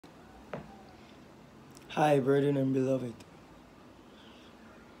Hi, brethren and beloved.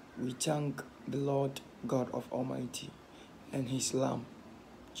 We thank the Lord God of Almighty and His Lamb,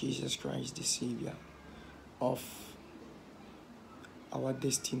 Jesus Christ, the Savior of our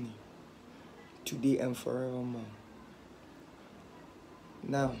destiny, today and forevermore.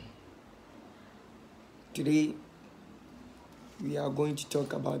 Now, today we are going to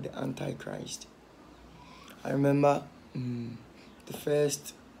talk about the Antichrist. I remember the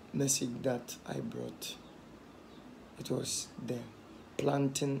first message that I brought. It was the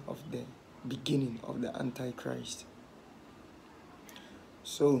planting of the beginning of the Antichrist.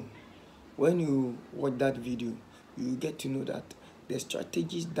 So, when you watch that video, you get to know that the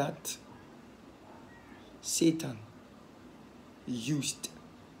strategies that Satan used,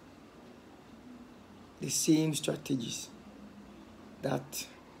 the same strategies that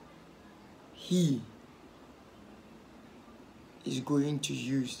he is going to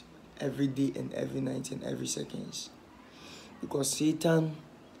use every day and every night and every second. Because Satan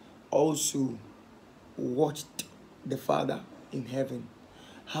also watched the Father in heaven,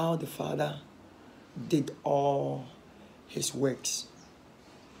 how the Father did all his works,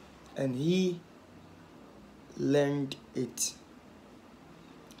 and he learned it.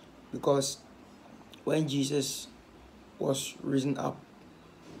 Because when Jesus was risen up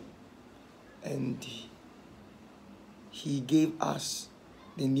and he gave us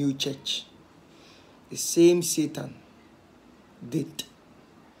the new church, the same Satan did.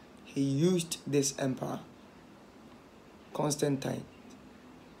 He used this emperor, Constantine,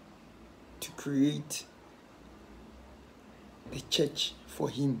 to create the church for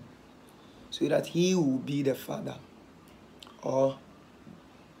him, so that he will be the father or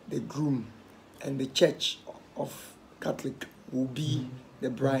the groom, and the church of Catholic will be the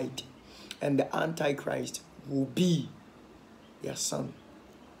bride, and the Antichrist will be their son.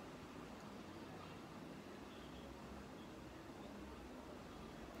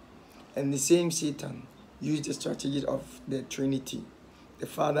 And the same Satan used the strategy of the Trinity. The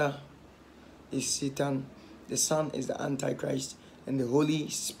Father is Satan, the Son is the Antichrist, and the Holy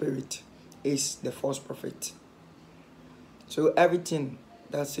Spirit is the false prophet. So everything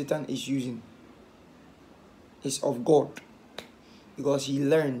that Satan is using is of God, because he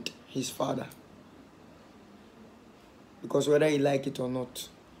learned his father. Because whether he like it or not,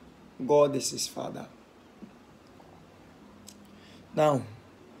 God is his father. Now,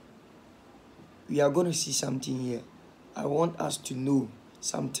 we are going to see something here. I want us to know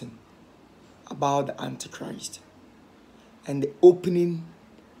something about the Antichrist and the opening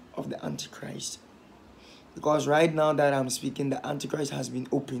of the Antichrist. Because right now that I'm speaking, the Antichrist has been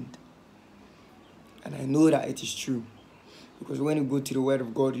opened. And I know that it is true. Because when you go to the Word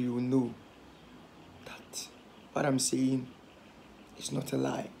of God, you will know that what I'm saying is not a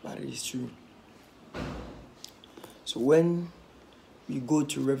lie, but it is true. So when we go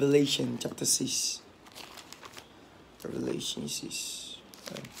to Revelation chapter 6. Revelation 6.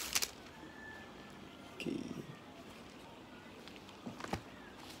 Okay.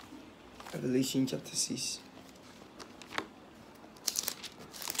 Revelation chapter 6.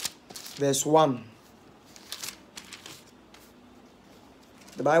 Verse 1.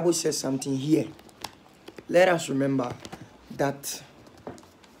 The Bible says something here. Let us remember that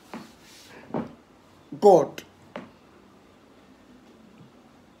God,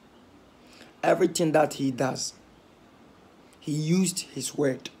 everything that he does, he used his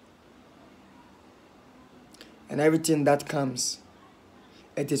word. And everything that comes,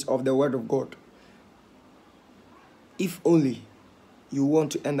 it is of the word of God. If only you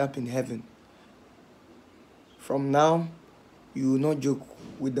want to end up in heaven, from now, you will not joke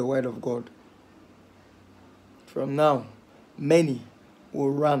with the word of God. From now, many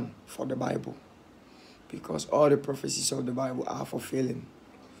will run for the Bible, because all the prophecies of the Bible are fulfilling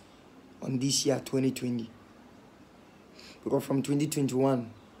on this year 2020. Because from 2021,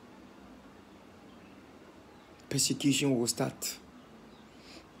 persecution will start,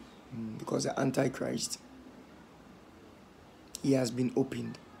 because the Antichrist, he has been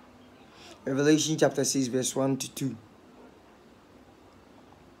opened. Revelation chapter 6 verse 1 to 2.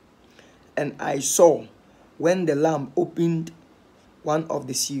 And I saw when the Lamb opened one of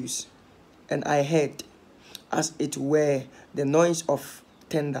the seals, and I heard, as it were, the noise of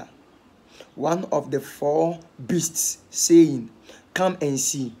thunder, one of the four beasts saying, Come and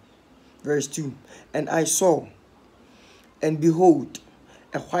see. Verse 2. And I saw, and behold,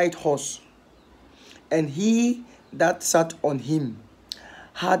 a white horse, and he that sat on him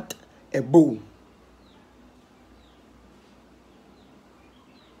had a bow.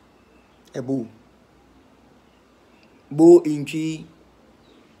 A bow. Bow in Kyei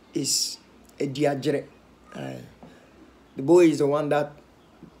is a diagere. The bow is the one that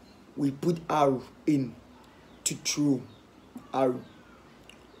we put arrow in to throw arrow,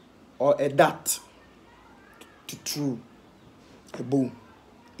 or a dart to throw a bow.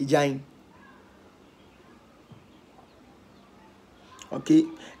 A giant. Okay,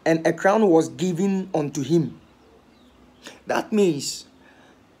 and a crown was given unto him. That means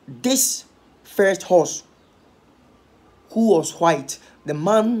this first horse, who was white, the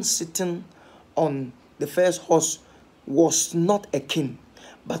man sitting on the first horse was not a king,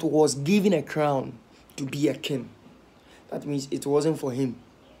 but was given a crown to be a king. That means it wasn't for him,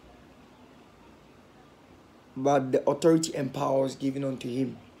 but the authority and power was given unto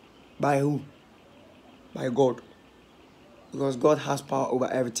him. By who? By God. Because God has power over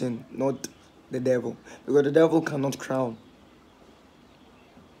everything, not the devil. Because the devil cannot crown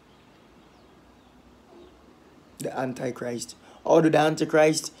the Antichrist. Although the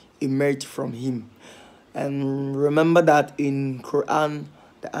Antichrist emerged from him. And remember that in Quran,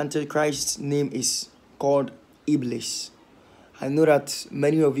 the Antichrist's name is called Iblis. I know that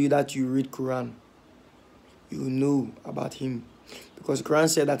many of you that you read Quran, you know about him. Because Quran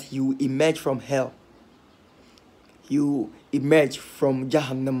said that he will emerge from hell. He will emerge from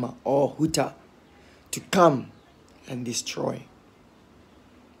Jahannam or Huta to come and destroy.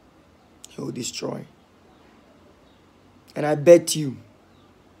 He will destroy. And I bet you,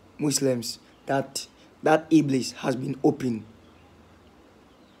 Muslims, that Iblis has been opened.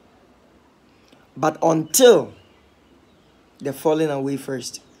 But until the falling away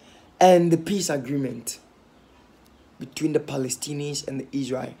first and the peace agreement between the Palestinians and the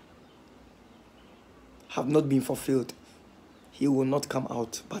Israel have not been fulfilled, he will not come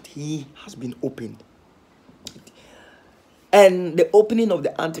out, but he has been opened. And the opening of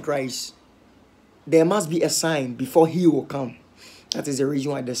the Antichrist, there must be a sign before he will come. That is the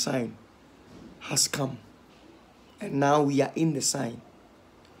reason why the sign has come. And now we are in the sign.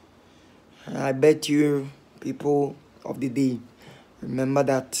 And I bet you, people of the day, remember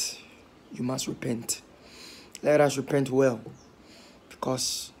that you must repent. Let us repent well,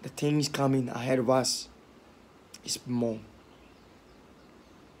 because the things coming ahead of us is more.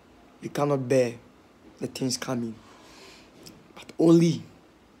 We cannot bear the things coming, but only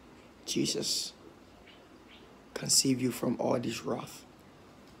Jesus can save you from all this wrath.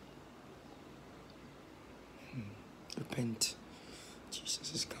 Repent.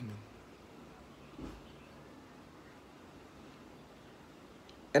 Jesus is coming.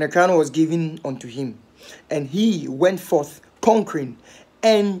 And a crown was given unto him, and he went forth conquering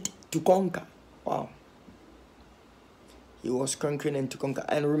and to conquer. Wow. He was conquering and to conquer.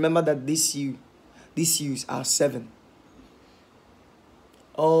 And remember that these youths are 7.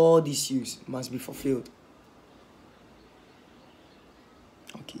 All these youths must be fulfilled.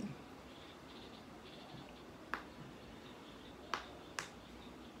 Okay.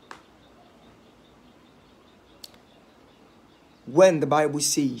 When the Bible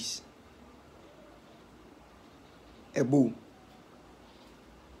says a bull,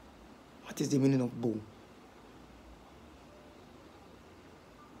 what is the meaning of bull?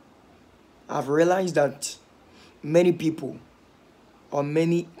 I've realized that many people or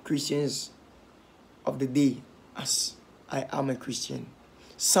many Christians of the day, as I am a Christian,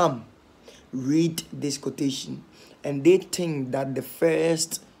 some read this quotation and they think that the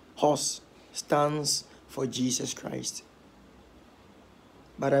first horse stands for Jesus Christ.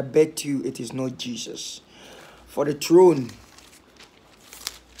 But I bet you it is not Jesus. For the throne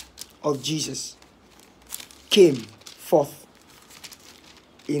of Jesus came forth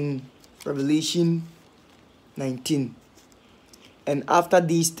in Revelation 19. And after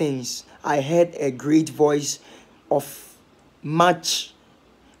these things, I heard a great voice of much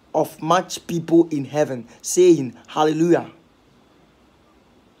people in heaven saying, Hallelujah!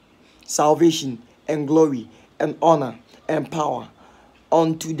 Salvation and glory and honor and power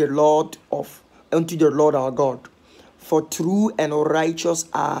unto the Lord our God. For true and righteous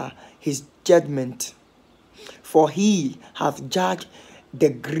are his judgment. For he hath judged the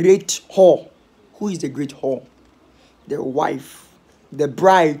great whore. Who is the great whore? The wife, the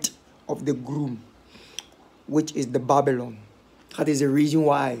bride of the groom, which is the Babylon. That is the reason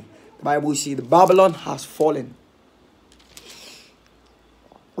why the Bible says the Babylon has fallen.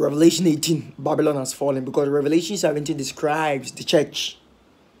 Revelation 18, Babylon has fallen, because Revelation 17 describes the church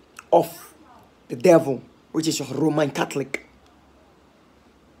of the devil, which is a Roman Catholic.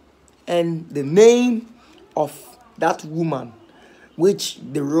 And the name of that woman, which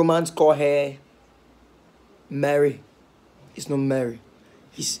the Romans call her Mary, is not Mary.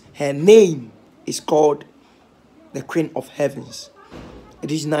 Her name is called the Queen of Heavens.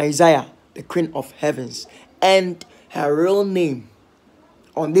 It is in Isaiah the Queen of Heavens, and her real name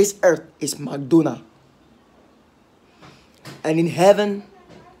on this earth is Madonna. And in heaven,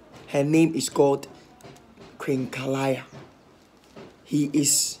 her name is called Queen Kalaya. He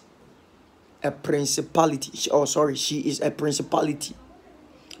is a principality. She is a principality.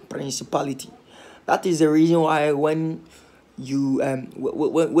 That is the reason why when you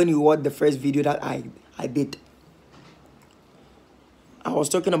when you watch the first video that I did, I was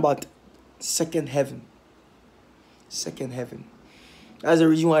talking about second heaven. That's the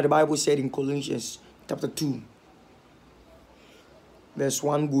reason why the Bible said in Colossians chapter 2, verse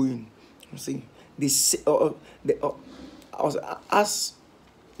 1 going, you see, as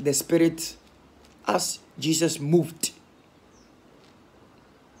the Spirit, as Jesus moved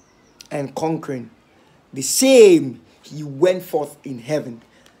and conquering, the same he went forth in heaven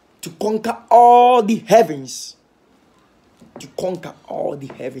to conquer all the heavens. To conquer all the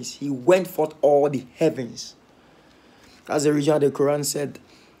heavens. He went forth all the heavens. As the reason the Quran said,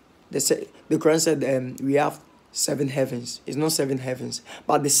 we have 7 heavens. It's not 7 heavens.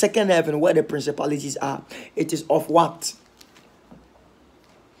 But the second heaven, where the principalities are, it is of what?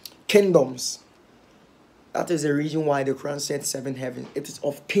 Kingdoms. That is the reason why the Quran said 7 heavens. It is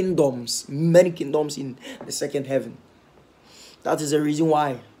of kingdoms. Many kingdoms in the second heaven. That is the reason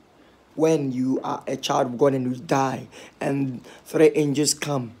why when you are a child of God and you die and 3 angels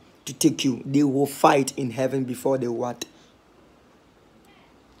come to take you, they will fight in heaven before they what?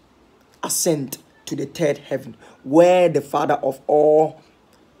 Ascend to the 3rd heaven, where the Father of all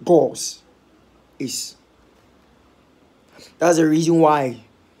gods is. That's the reason why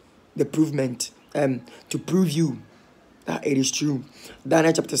the provement, to prove you that it is true.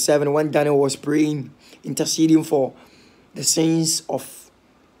 Daniel chapter 7, when Daniel was praying, interceding for the sins of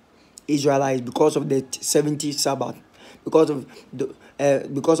Israelites because of the 70th Sabbath, because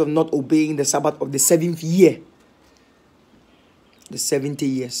of not obeying the Sabbath of the 7th year, the 70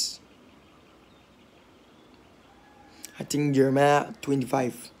 years. I think Jeremiah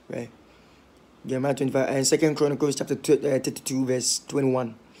 25, right? Jeremiah 25 and 2 Chronicles chapter 32 verse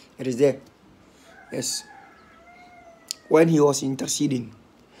 21. It is there. Yes. When he was interceding,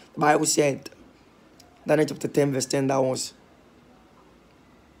 the Bible said, Daniel chapter 10 verse 10, that was,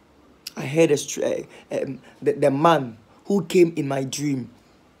 I heard the man who came in my dream,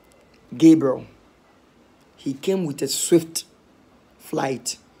 Gabriel. He came with a swift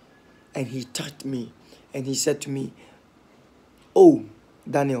flight and he touched me and he said to me, "Oh,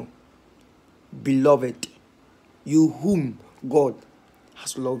 Daniel, beloved, you whom God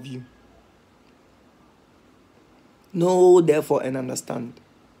has loved you. Know therefore and understand."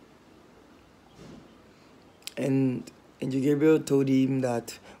 And Angel Gabriel told him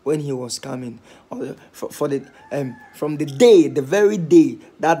that when he was coming, from the very day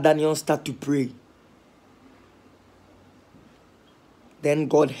that Daniel started to pray, then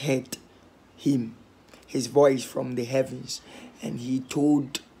God heard him, his voice from the heavens, and he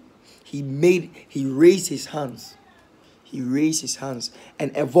raised his hands. He raised his hands,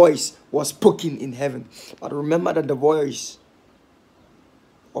 and a voice was spoken in heaven. But remember that the voice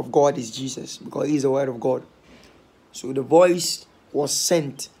of God is Jesus, because he is the word of God. So the voice was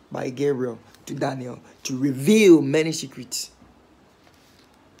sent by Gabriel to Daniel to reveal many secrets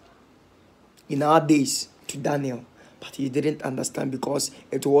in our days to Daniel. But he didn't understand because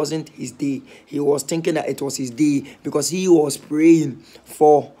it wasn't his day. He was thinking that it was his day because he was praying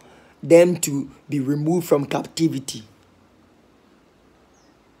for them to be removed from captivity.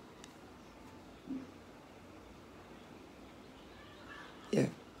 Yeah.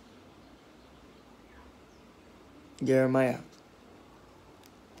 Jeremiah,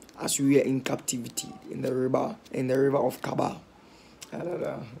 as we were in captivity in the river of Kaba.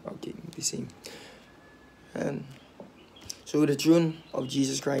 Okay, the same. And so the throne of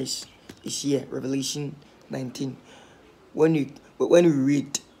Jesus Christ is here, Revelation 19. When we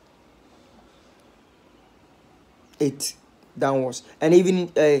read it downwards, and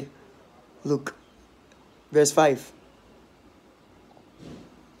even look, verse 5.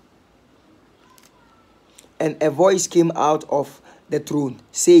 And a voice came out of the throne,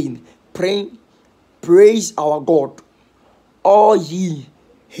 saying, Praise our God, all ye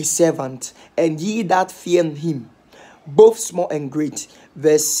his servants, and ye that fear him, both small and great.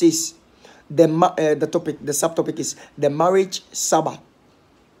 Verse 6. The subtopic is the marriage supper.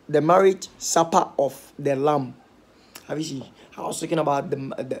 The marriage supper of the Lamb. Have you seen? I was talking about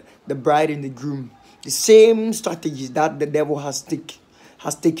the bride and the groom. The same strategies that the devil has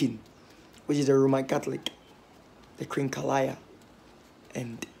taken, which is the Roman Catholic, the Queen Kalaya,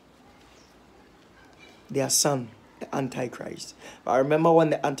 and their son the Antichrist. But remember,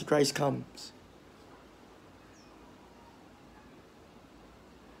 when the Antichrist comes,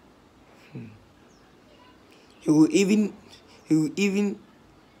 he will even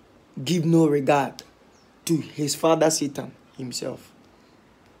give no regard to his father Satan himself.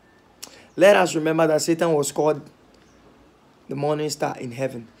 Let us remember that Satan was called the morning star in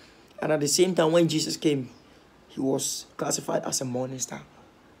heaven. And at the same time, when Jesus came, he was classified as a morning star.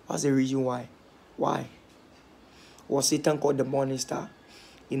 What's the reason why? Why was Satan called the morning star?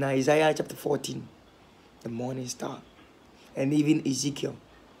 In Isaiah chapter 14, the morning star. And even Ezekiel.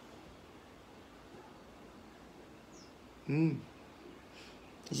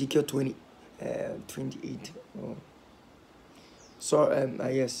 Ezekiel 28. Oh. So,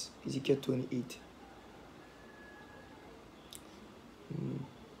 yes, Ezekiel 28.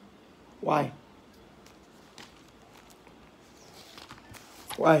 Why?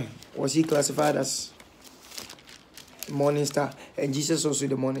 Why was he classified as morning star and Jesus also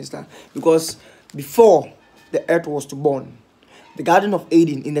the morning star? Because before the earth was to born, the Garden of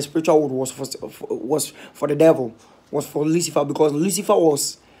Eden in the spiritual world was for the devil, was for Lucifer, because Lucifer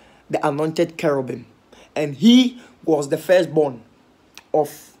was the anointed cherubim, and he was the firstborn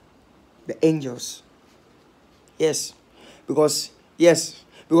of the angels. Yes, because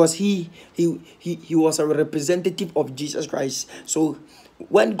he was a representative of Jesus Christ. So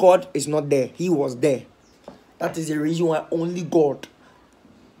when God is not there, he was there. That is the reason why only God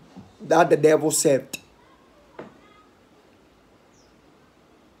that the devil served.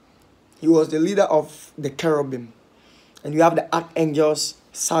 He was the leader of the cherubim. And you have the archangels,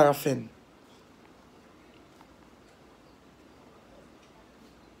 seraphim.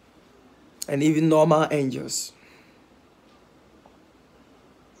 And even normal angels.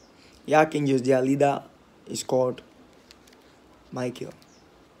 The archangels, their leader is called Micheal.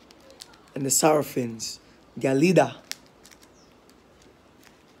 And the seraphims, their leader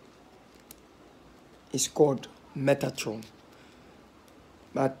is called Metatron.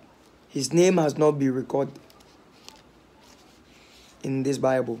 But his name has not been recorded in this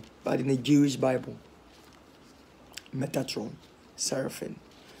Bible, but in the Jewish Bible. Metatron, seraphim.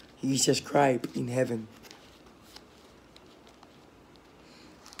 He is a scribe in heaven.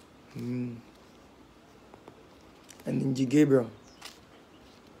 And in Gabriel,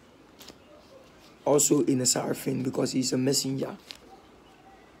 also in a seraphim, because he's a messenger.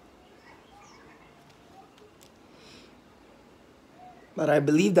 But I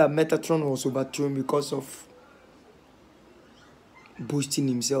believe that Metatron was overthrown because of boosting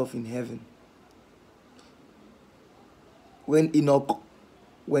himself in heaven. When Enoch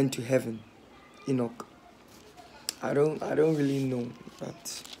went to heaven, Enoch, I don't really know,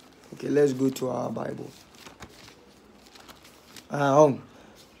 but okay, let's go to our Bible.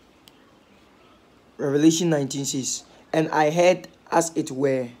 Revelation 19 says, "And I heard as it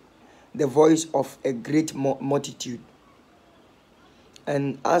were the voice of a great multitude,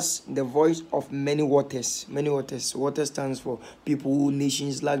 and as the voice of many waters." Many waters. Water stands for people,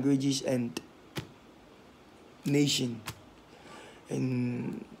 nations, languages, and nation.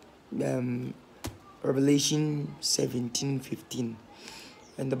 In Revelation 17:15.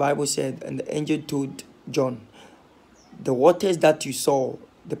 And the Bible said, "And the angel told John, the waters that you saw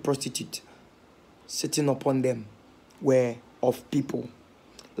the prostitute sitting upon them were of people,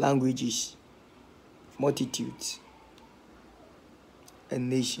 languages, multitudes, and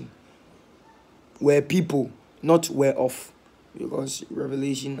nation." Were people, not were of. Because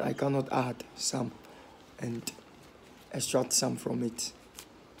Revelation, I cannot add some and extract some from it.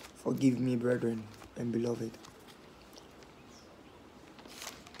 Forgive me, brethren and beloved.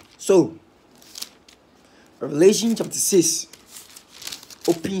 So, Revelation chapter 6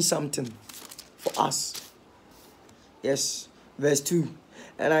 opens something for us. Yes, verse 2.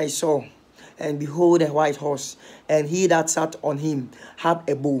 "And I saw, and behold, a white horse, and he that sat on him had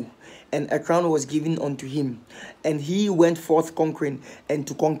a bow, and a crown was given unto him, and he went forth conquering and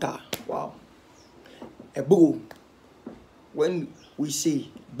to conquer." Wow. A bow. When we say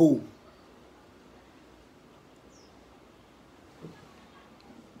bow,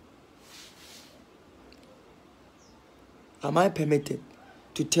 am I permitted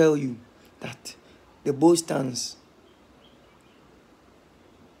to tell you that the bow stands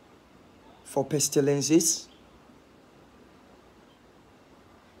for pestilences?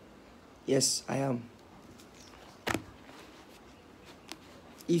 Yes, I am.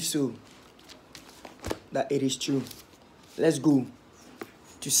 If so, that it is true. Let's go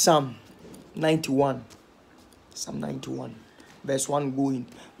to Psalm 91. Psalm 91, verse 1 going.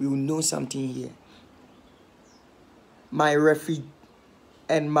 We will know something here. "My refuge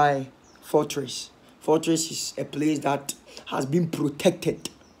and my fortress, Fortress is a place that has been protected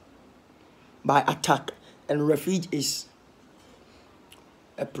by attack, and refuge is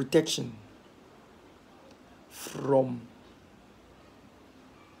a protection from,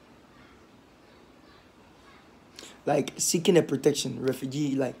 like, seeking a protection.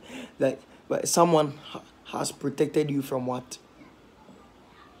 Refugee, but someone has protected you from what?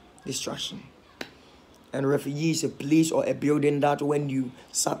 Destruction. And refugee is a place or a building that when you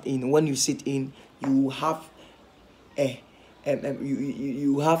sit in, you have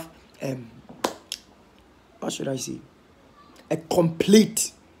you have what should I say? A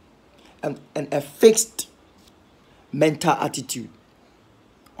complete and a fixed mental attitude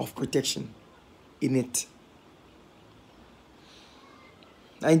of protection in it.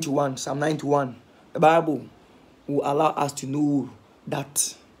 91, Psalm 91. The Bible will allow us to know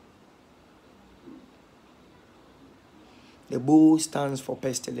that the bow stands for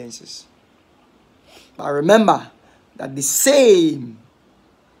pestilences. But remember that the same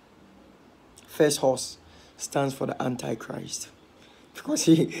first horse stands for the Antichrist. Because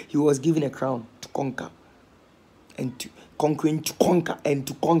he was given a crown to conquer. And to conquer and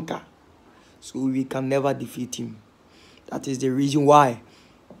to conquer. So we can never defeat him. That is the reason why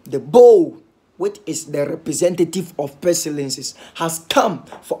the bow, which is the representative of pestilences, has come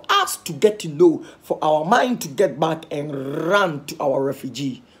for us to get to know, for our mind to get back and run to our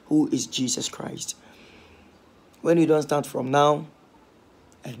refugee, who is Jesus Christ. When we don't start from now,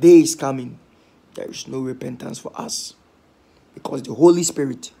 a day is coming. There is no repentance for us. Because the Holy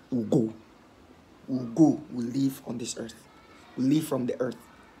Spirit will go. Will live on this earth. Will live from the earth.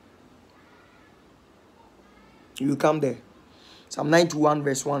 You will come there. Psalm 91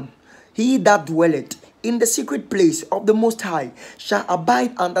 verse 1. He that dwelleth in the secret place of the Most High shall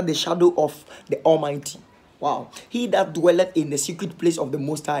abide under the shadow of the Almighty. Wow. He that dwelleth in the secret place of the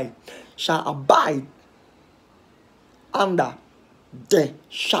Most High shall abide under the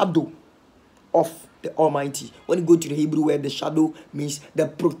shadow of the Almighty. When you go to the Hebrew word, the shadow means the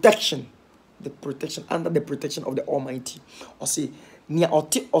protection. The protection, under the protection of the Almighty. Or say, near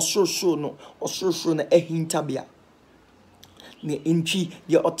ote ososho no na ehintabia. Ne inchi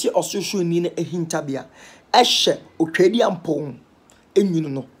ye ote ososho ni na ehintabia. Eshe otwedi ampong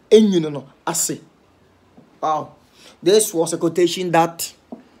enyuno no ase. Wow. This was a quotation that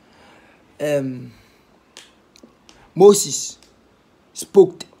Moses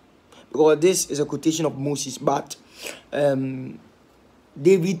spoke. Because this is a quotation of Moses, but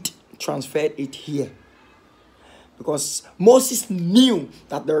David transferred it here. Because Moses knew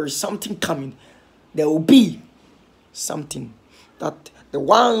that there is something coming. There will be something that the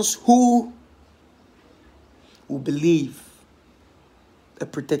ones who will believe the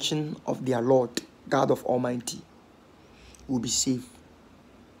protection of their Lord, God of Almighty, will be saved.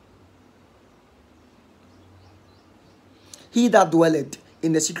 He that dwelleth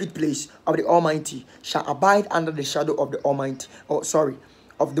in the secret place of the Almighty shall abide under the shadow of the Almighty.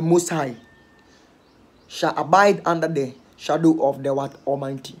 Of the Most High. Shall abide under the shadow of the what?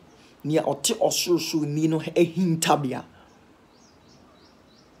 Almighty. Near ote osusu nino ehintabia.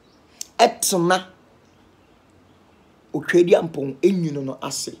 Etna okredi ampong enyuno no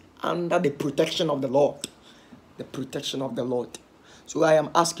ase. Under the protection of the Lord. The protection of the Lord. So I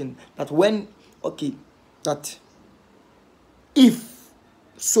am asking that that if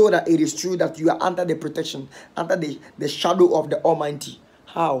so that it is true that you are under the protection, under the shadow of the Almighty,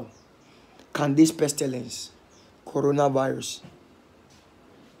 how can this pestilence, coronavirus,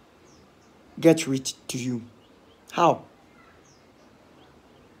 get rid to you? How?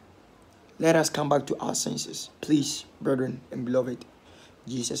 Let us come back to our senses. Please, brethren and beloved,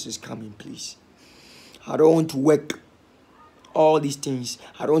 Jesus is coming, please. I don't want to work all these things.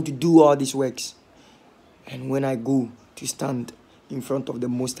 I don't want to do all these works. And when I go to stand in front of the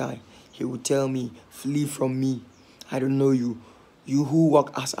Most High, He will tell me, flee from me. I don't know you. You who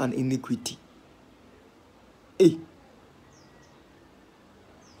walk as an iniquity. Hey.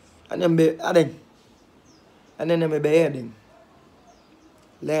 And then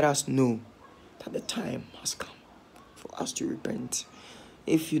let us know that the time has come for us to repent.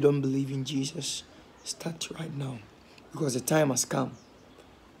 If you don't believe in Jesus, start right now. Because the time has come.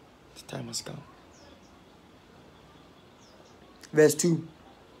 The time has come. Verse 2.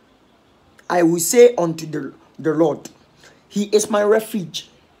 I will say unto the Lord, He is my refuge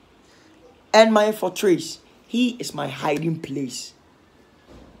and my fortress. He is my hiding place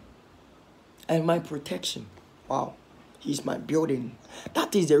and my protection. Wow. He's my building.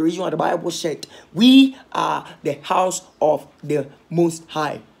 That is the reason why the Bible said, we are the house of the Most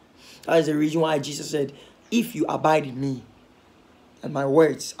High. That is the reason why Jesus said, if you abide in me and my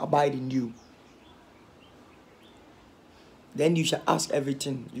words abide in you, Then you shall ask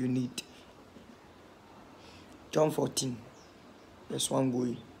everything you need. John 14, verse 1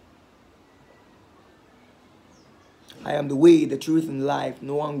 going. I am the way, the truth, and life.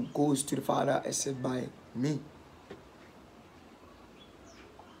 No one goes to the Father except by me.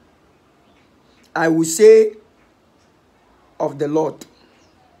 I will say of the Lord,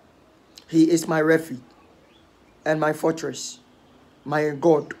 He is my refuge and my fortress, my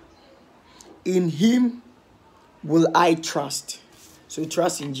God. In Him will I trust. So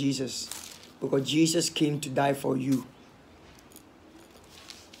trust in Jesus, because Jesus came to die for you.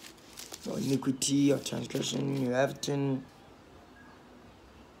 Your iniquity, your transgression, your everything,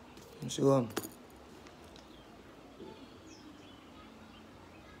 and so on.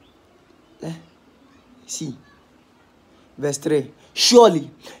 See, verse 3.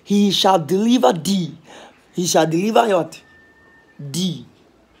 Surely He shall deliver thee. He shall deliver what? Thee.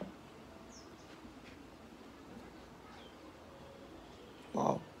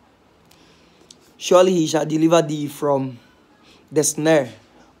 Wow. Surely He shall deliver thee from the snare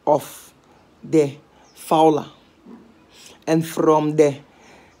of the fowler, and from the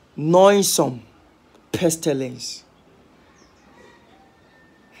noisome pestilence.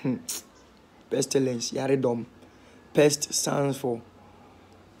 Pestilence, yaredom. Pest stands for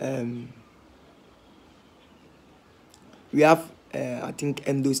we have I think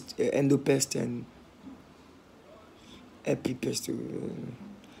endopest and epipest.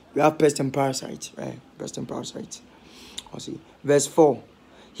 We have pest and parasites, right? Pest and parasites. I'll see. Verse 4.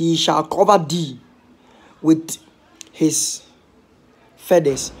 He shall cover thee with His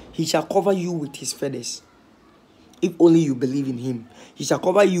feathers. He shall cover you with His feathers. If only you believe in Him. He shall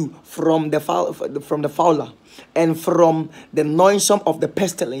cover you from the fowler and from the noisome of the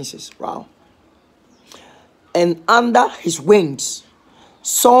pestilences. Wow. And under His wings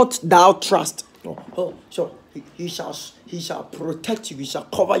shalt thou trust. So he shall protect you. He shall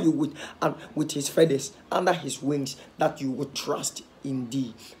cover you with His feathers, under His wings, that you will trust in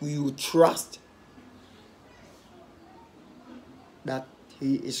thee. You will trust that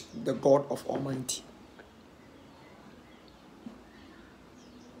He is the God of Almighty.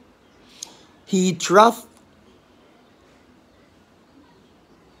 His truth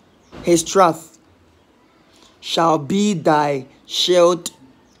shall be thy shield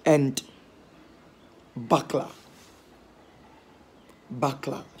and buckler.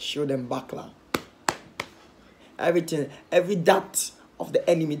 Buckler, shield and buckler. Everything, every dart of the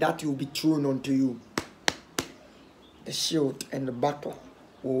enemy that will be thrown onto you, the shield and the buckler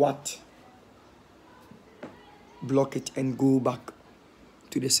will what? Block it and go back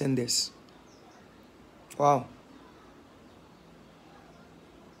to the senders. Wow.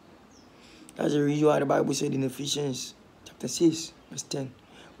 That's the reason why the Bible said in Ephesians chapter 6, verse 10,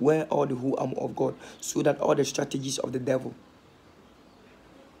 wear all the whole armor of God, so that all the strategies of the devil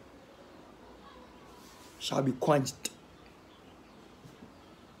shall be quenched.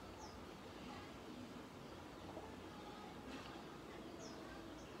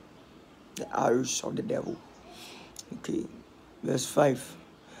 The arrows of the devil. Okay. Verse 5.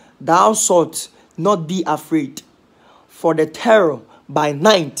 Thou shalt not be afraid for the terror by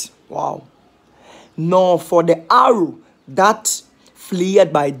night. Wow. Nor for the arrow that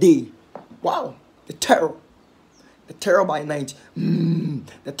fleeth by day. Wow. The terror. The terror by night.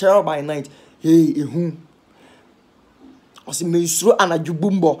 The terror by night. Hey, that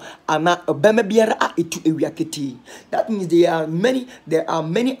means there are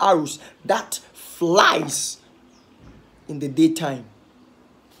many arrows that flies in the daytime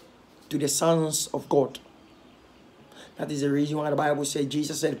to the sons of God. That is the reason why the Bible said,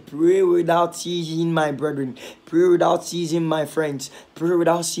 Jesus said, pray without ceasing, my brethren. Pray without ceasing, my friends. Pray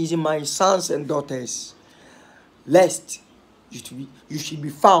without ceasing, my sons and daughters. Lest you should be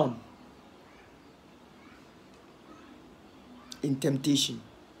found in temptation.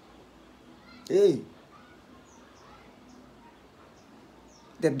 Hey.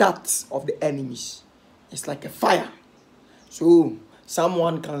 The darts of the enemies. It's like a fire. So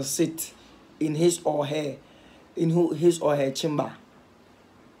someone can sit in his or her chamber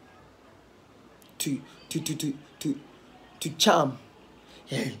to charm.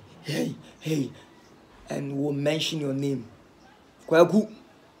 Hey, and will mention your name. Kwaku.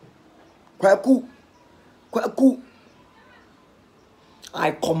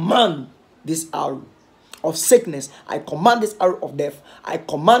 I command this arrow of sickness. I command this arrow of death. I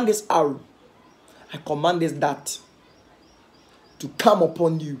command this arrow. I command this dart to come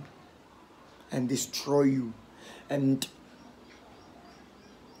upon you and destroy you. And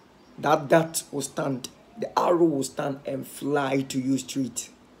that dart will stand. The arrow will stand and fly to you straight.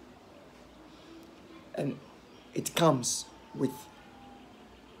 And it comes with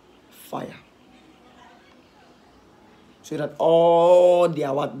fire, so that all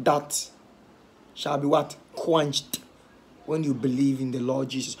their what that shall be what quenched when you believe in the Lord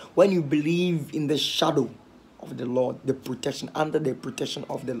Jesus, when you believe in the shadow of the Lord, the protection, under the protection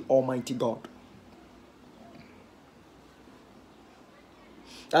of the Almighty God.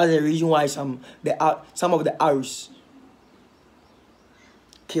 That's the reason why some of the arrows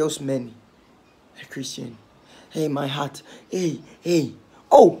kills many. A Christian. Hey, my heart. Hey.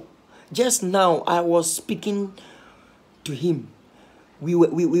 Oh, just now I was speaking to him. We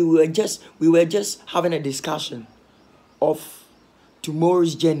were just having a discussion of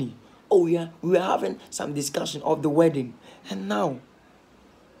tomorrow's journey. Oh yeah, we were having some discussion of the wedding, and now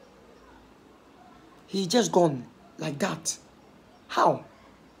he's just gone like that. How?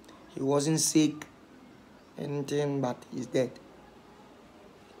 He wasn't sick, anything, but he's dead.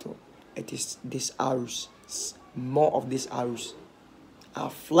 So it is these arrows, more of these arrows are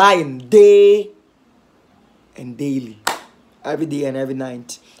flying day and daily, every day and every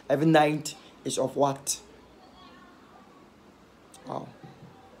night. Every night is of what? Wow.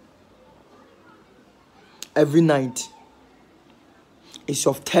 Every night is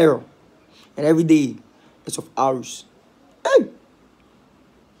of terror, and every day is of arrows. Hey!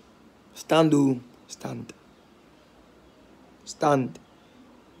 Stand, oh, stand. Stand.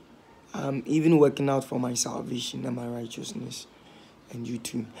 I'm even working out for my salvation and my righteousness, and you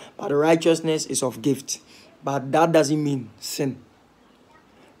too. But the righteousness is of gift, but that doesn't mean sin.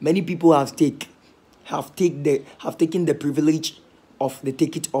 Many people have taken the privilege of the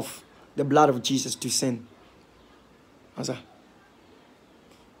ticket of the blood of Jesus to sin.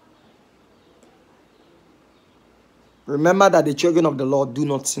 Remember that the children of the Lord do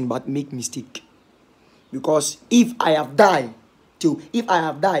not sin but make mistake. Because if I have died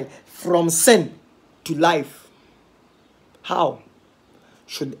from sin to life, how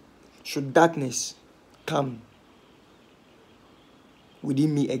should darkness come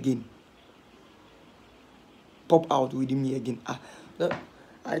within me again? Pop out within me again.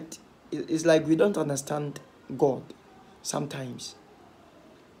 It's like we don't understand God sometimes.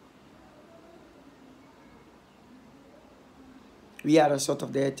 We are the salt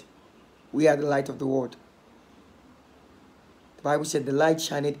of the earth. We are the light of the world. The Bible said the light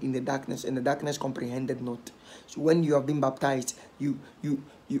shined in the darkness, and the darkness comprehended not. So when you have been baptized, you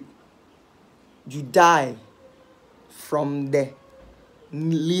die from the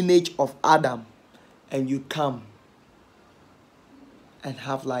lineage of Adam, and you come and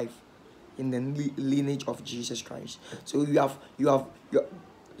have life in the lineage of Jesus Christ. So you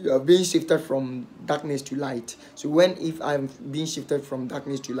have been shifted from darkness to light. So if I'm being shifted from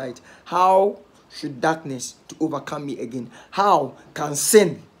darkness to light, how should darkness to overcome me again? How can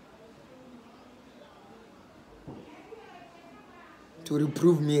sin to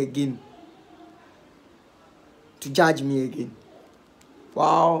reprove me again, to judge me again,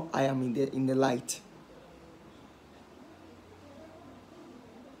 while I am in the light?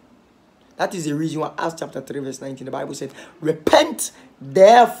 That is the reason why Acts chapter 3 verse 19, the Bible said, repent,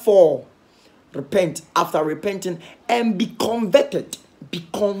 therefore, repent after repenting and be converted,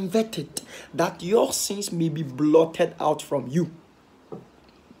 that your sins may be blotted out from you.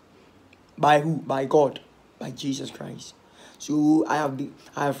 By who? By God, by Jesus Christ. So I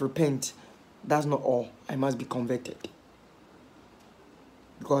have repented. That's not all. I must be converted.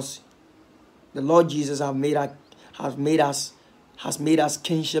 Because the Lord Jesus has made us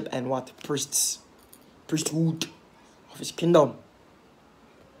kingship and what? Priesthood of his kingdom.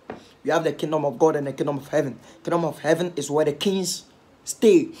 We have the kingdom of God and the kingdom of heaven. Kingdom of heaven is where the kings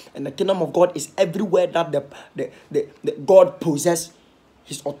stay, and the kingdom of God is everywhere that the God possesses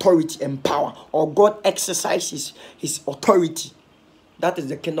his authority and power, or God exercises his authority. That is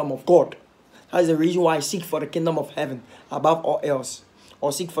the kingdom of God. That is the reason why I seek for the kingdom of heaven above all else,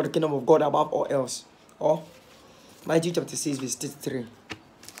 or seek for the kingdom of God above all else. Or Matthew chapter 6 verse 33.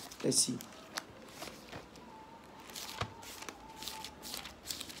 Let's see.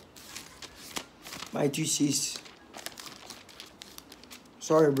 Matthew 6.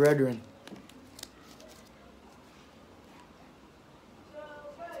 Sorry, brethren.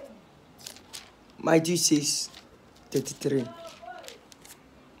 Matthew 6, 33.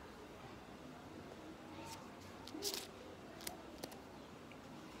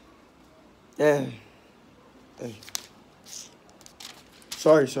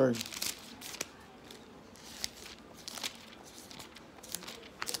 Sorry.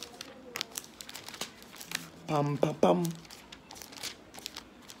 Pam.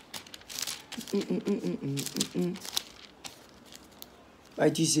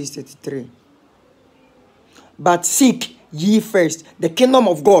 Matthew 6:33. But seek ye first the kingdom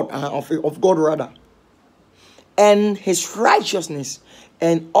of God, of God rather, and his righteousness,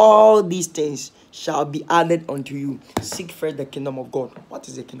 and all these things shall be added unto you. Seek first the kingdom of God. What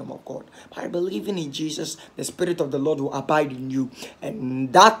is the kingdom of God? By believing in Jesus, the Spirit of the Lord will abide in you.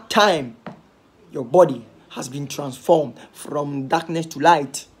 And that time, your body has been transformed from darkness to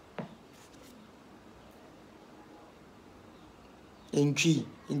light. In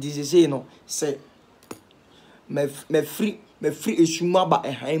this say me free esuma ba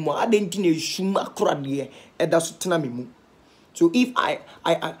ehan mu adenti na esuma krade e da so tena me mu. So if I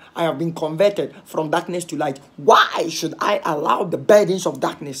have been converted from darkness to light, why should I allow the burdens of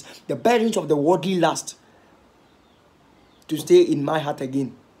darkness, the burdens of the worldly lust, to stay in my heart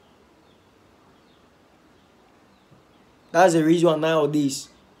again? That's the reason why nowadays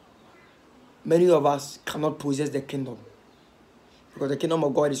many of us cannot possess the kingdom. Because the kingdom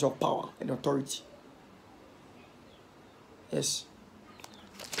of God is of power and authority. Yes.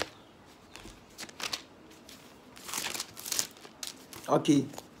 Okay.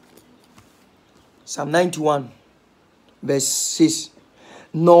 Psalm 91, verse 6.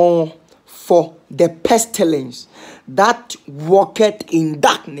 Nor for the pestilence that walketh in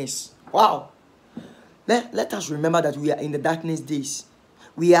darkness. Wow. Let us remember that we are in the darkness days.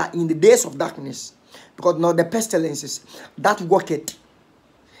 We are in the days of darkness. Because now the pestilences that walketh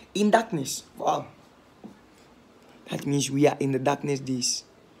in darkness. Wow. That means we are in the darkness days.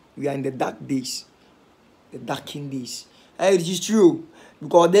 We are in the dark days. The darkened days. And it is true.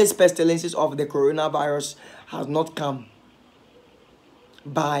 Because these pestilences of the coronavirus has not come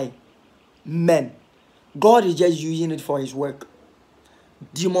by men. God is just using it for his work.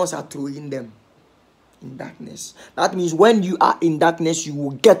 Demons are throwing them in darkness. That means when you are in darkness, you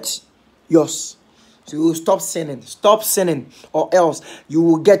will get yours. So you will stop sinning, or else you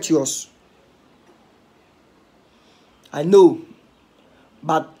will get yours. I know,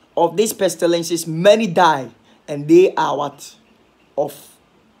 but of these pestilences, many die, and they are what? Of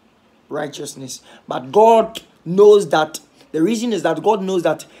righteousness. But God knows that, the reason is that God knows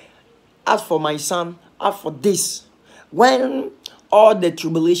that, as for my son, as for this, when all the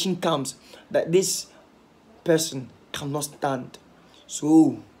tribulation comes, that this person cannot stand.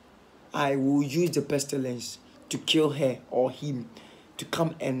 So I will use the pestilence to kill her or him, to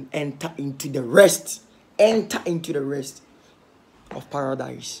come and enter into the rest. Enter into the rest of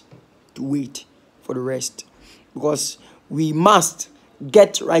paradise. To wait for the rest. Because we must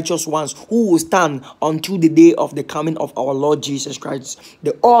get righteous ones who will stand until the day of the coming of our Lord Jesus Christ,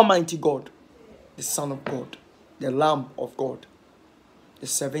 the Almighty God, the Son of God, the Lamb of God, the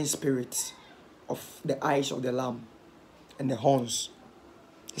seven spirits of the eyes of the Lamb, and the horns,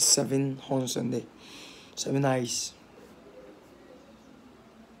 the seven horns and the seven eyes.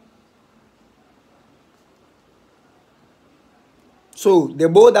 So the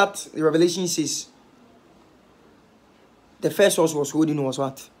bow that the Revelation says, the first horse was holding was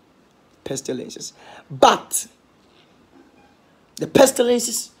what? Pestilences. But the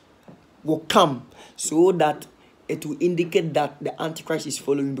pestilences will come so that it will indicate that the Antichrist is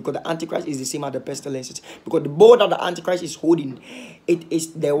following, because the Antichrist is the same as the pestilences. Because the bow that the Antichrist is holding, it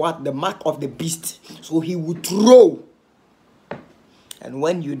is the what? The mark of the beast. So he will throw. And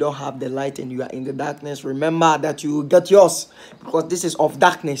when you don't have the light and you are in the darkness, remember that you will get yours. Because this is of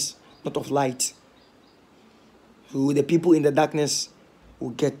darkness, not of light. So the people in the darkness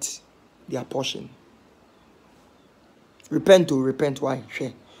will get their portion. Repent. Why?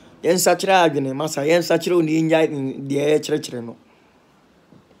 Yen sachira agene masa yen sachira oni nya de chire no.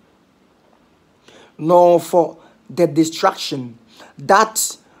 Nor for the destruction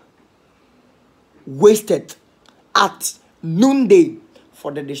that wasted at noonday.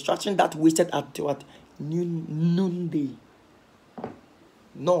 For the destruction that wasted at what? Noonday.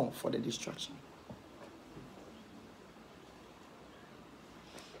 No, for the destruction.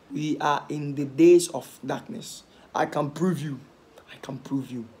 We are in the days of darkness. I can prove you.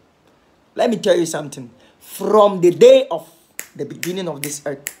 Let me tell you something. From the day of the beginning of this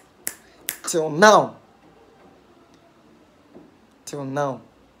earth till now,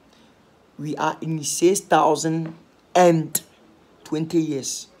 we are in 6,020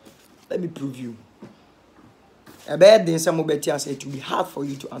 years. Let me prove you. A bad thing some said it will be hard for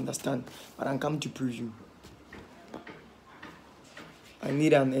you to understand, but I'm coming to prove you. I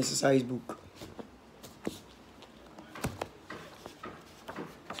need an exercise book.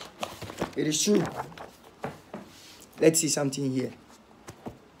 It is true. Let's see something here.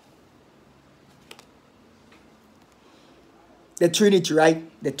 The Trinity,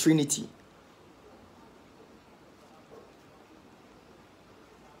 right? The Trinity.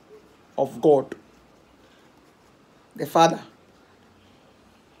 Of God. the Father,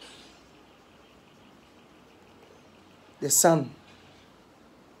 the Son,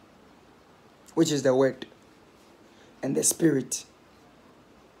 which is the Word, and the Spirit.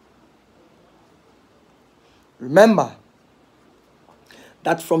 Remember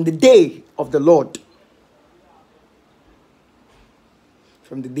that from the day of the Lord,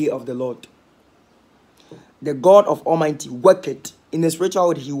 the God of Almighty worketh, in the spiritual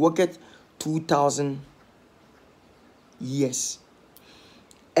world, he worketh 2,000 years.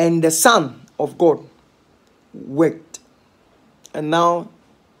 And the Son of God worked. And now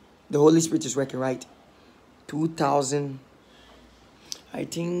the Holy Spirit is working, right? 2,000, I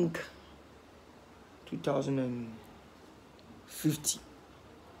think 2050.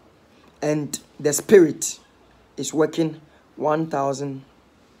 And the Spirit is working 1,000.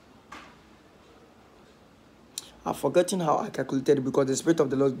 I've forgotten how I calculated it because the Spirit of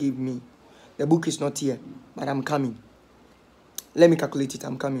the Lord gave me. The book is not here, but I'm coming. Let me calculate it.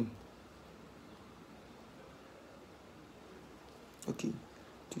 I'm coming. Okay.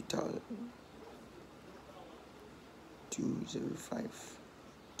 2,000. 205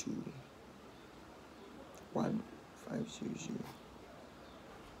 2 1 500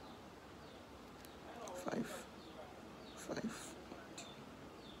 5 5.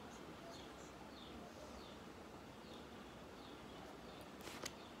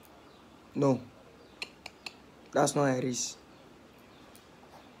 No, that's not a risk.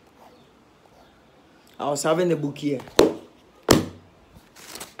 I was having the book here,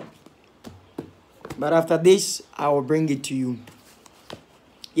 but after this, I will bring it to you.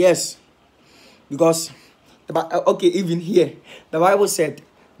 Yes, because okay, even here, the Bible said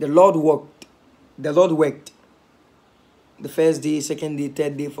the Lord worked. The Lord worked. The first day, second day,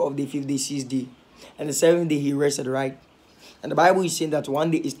 third day, fourth day, fifth day, sixth day, and the seventh day He rested. Right. And the Bible is saying that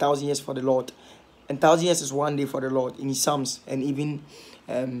 1 day is 1,000 years for the Lord. And 1,000 years is 1 day for the Lord in His Psalms. And even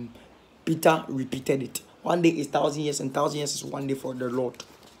Peter repeated it. 1 day is 1,000 years and 1,000 years is 1 day for the Lord.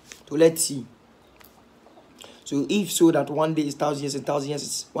 So let's see. So if so that 1 day is 1,000 years and 1,000 years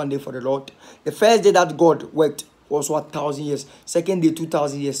is 1 day for the Lord. The first day that God worked was what? 1,000 years. Second day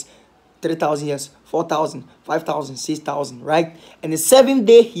 2,000 years. 3,000 years. 4,000. 5,000. 6,000. Right? And the seventh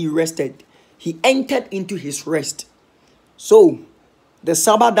day He rested. He entered into His rest. So, the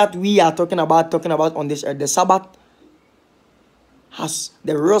Sabbath that we are talking about on this earth, the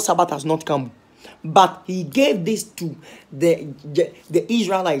real Sabbath has not come. But He gave this to the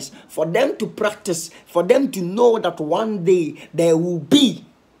Israelites for them to practice, for them to know that one day there will be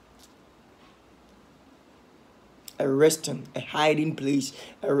a resting, a hiding place,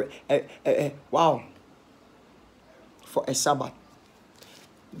 wow, for a Sabbath.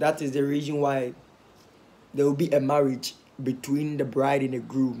 That is the reason why there will be a marriage between the bride and the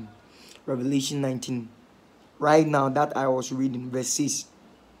groom. Revelation 19. Right now that I was reading, verse 6.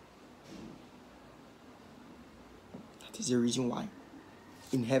 That is the reason why.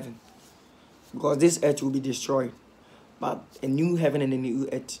 In heaven. Because this earth will be destroyed. But a new heaven and a new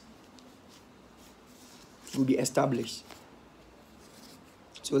earth will be established.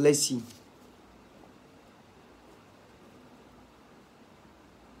 So let's see.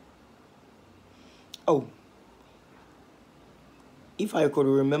 Oh. If I could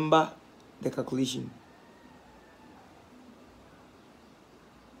remember the calculation,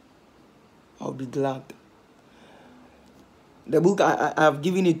 I'll be glad. The book, I have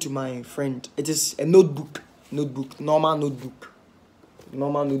given it to my friend. It is a notebook. Normal notebook.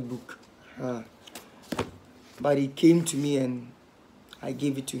 But he came to me and I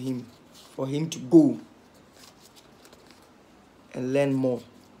gave it to him for him to go and learn more.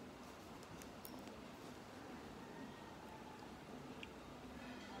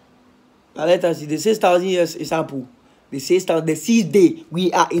 But let us see, the 6,000 years is Apple. The 6,000, the 6th day.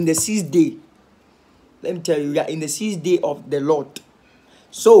 We are in the 6th day. Let me tell you, we are in the 6th day of the Lord.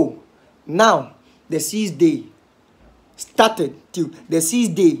 So, now, the 6th day started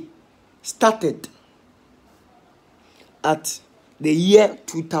at the year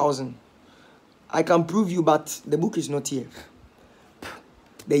 2000. I can prove you, but the book is not here.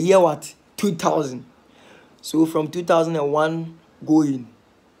 The year what? 2000. So, from 2001 going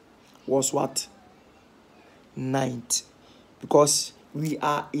was what? Night. Because we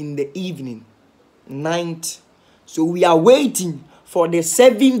are in the evening. Night. So we are waiting for the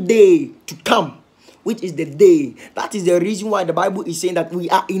 7th day to come, which is the day. That is the reason why the Bible is saying that we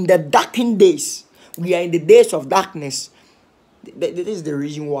are in the darkened days. We are in the days of darkness. That is the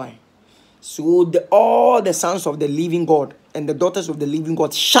reason why. So all the sons of the living God and the daughters of the living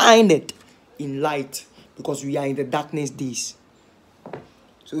God shined in light, because we are in the darkness days.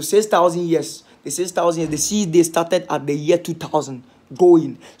 So 6,000 years. The 6,000 years, the seed they started at the year 2000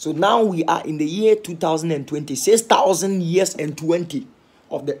 going. So now we are in the year 2020. 6,000 years and 20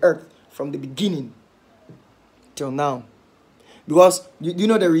 of the earth from the beginning till now. Because you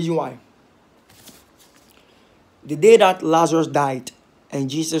know the reason why? The day that Lazarus died and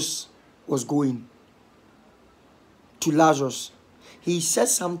Jesus was going to Lazarus, he said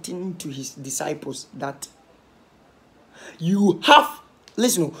something to his disciples that you have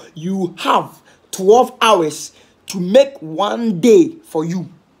 12 hours to make one day for you.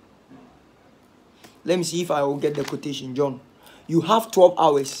 Let me see if I will get the quotation, John. You have 12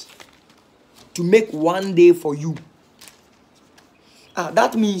 hours to make one day for you.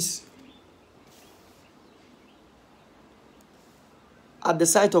 That means at the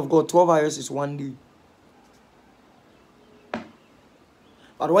sight of God, 12 hours is one day.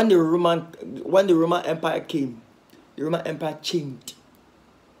 But when the Roman Empire came, the Roman Empire changed.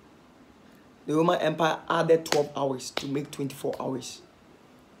 The Roman Empire added 12 hours to make 24 hours.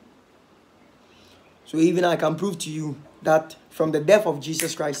 So even I can prove to you that from the death of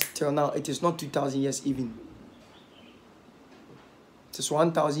Jesus Christ till now, it is not 2,000 years even. It is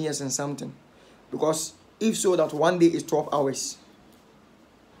 1,000 years and something. Because if so, that one day is 12 hours.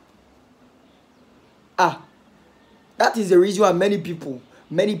 That is the reason why many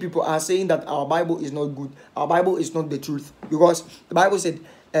people are saying that our Bible is not good. Our Bible is not the truth. Because the Bible said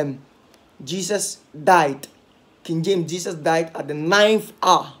Jesus died. King James, Jesus died at the 9th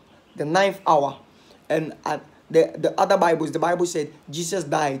hour. The 9th hour. And at the other Bibles, the Bible said Jesus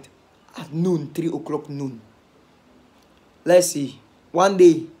died at noon, 3 o'clock noon. Let's see. One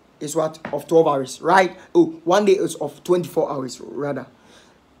day is what? Of 12 hours, right? Oh, one day is of 24 hours, rather.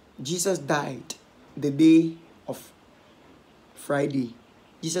 Jesus died the day of Friday.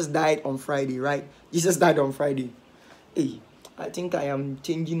 Jesus died on Friday, right? Jesus died on Friday. Hey, I think I am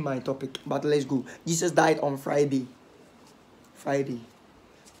changing my topic, but let's go. Jesus died on Friday. Friday.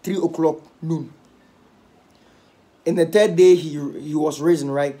 3 o'clock noon. In the third day, he was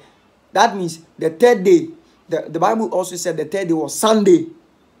risen, right? That means the third day, the Bible also said the third day was Sunday.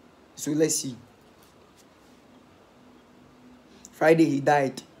 So let's see. Friday, he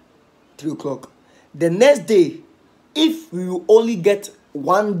died. 3 o'clock. The next day, if we will only get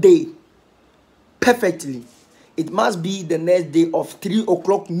one day perfectly, it must be the next day of 3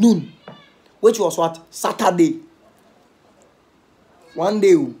 o'clock noon, which was what? Saturday. One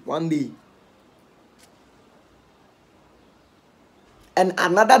day. And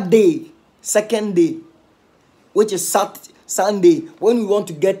another day, second day, which is Sunday. When we want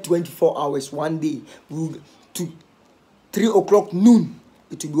to get 24 hours, one day, we'll to 3 o'clock noon,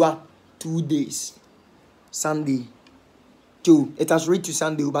 it will be what? 2 days. Sunday. 2. It has reached to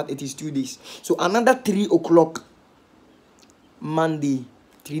Sunday, but it is 2 days. So another 3 o'clock Monday.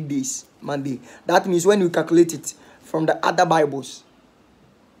 3 days. Monday. That means when we calculate it from the other Bibles,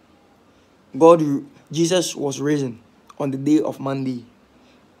 Jesus was risen on the day of Monday.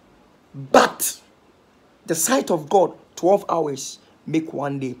 But the sight of God, 12 hours make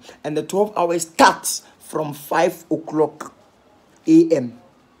one day. And the 12 hours starts from 5 o'clock a.m.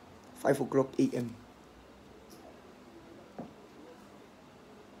 5 o'clock a.m.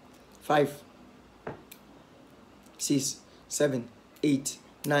 5, 6, 7, 8,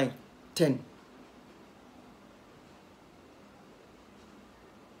 9, 10.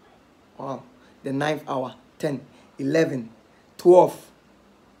 Wow. The 9th hour. 10, 11, 12.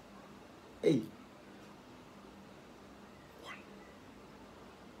 Hey. 1.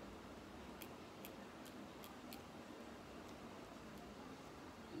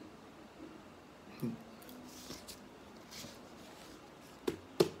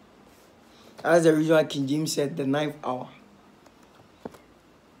 That's the reason why King James said the 9th hour.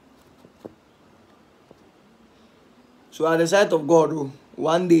 So at the sight of God,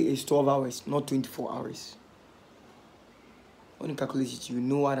 one day is 12 hours, not 24 hours. When you calculate it, you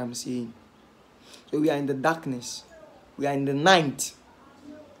know what I'm saying. So we are in the darkness. We are in the night.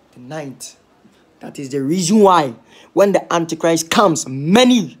 The night. That is the reason why when the Antichrist comes,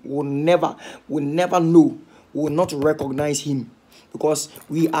 many will never know, will not recognize him. Because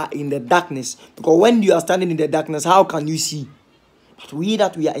we are in the darkness. Because when you are standing in the darkness, how can you see? But we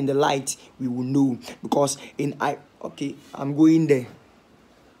that we are in the light, we will know. Because I'm going there.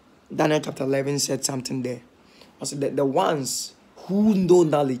 Daniel chapter 11 said something there. I said that the ones who know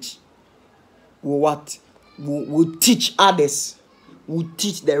knowledge will what? Will teach others. Will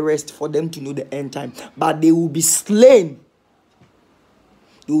teach the rest for them to know the end time. But they will be slain.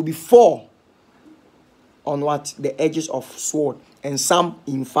 They will be fall on what? The edges of sword. And some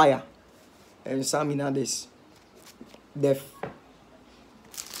in fire. And some in others. Death.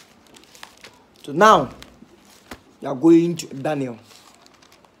 So now, you are going to Daniel.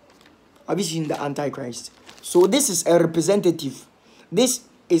 Have you seen the Antichrist? So this is a representative. This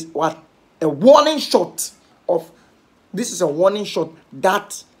is what? A warning shot of... This is a warning shot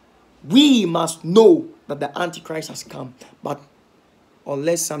that we must know that the Antichrist has come. But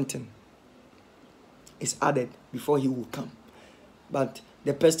unless something is added before he will come. But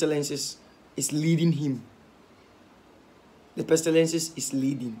the pestilences is leading him. The pestilences is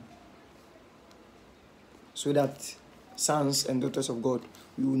leading. So that sons and daughters of God,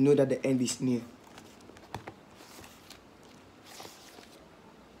 you will know that the end is near.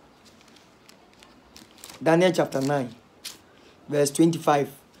 Daniel chapter 9, verse 25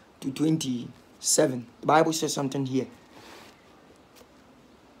 to 27. The Bible says something here.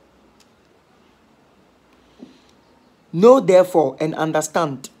 Know therefore and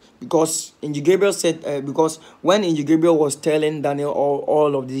understand, because Angel Gabriel said, because when Angel Gabriel was telling Daniel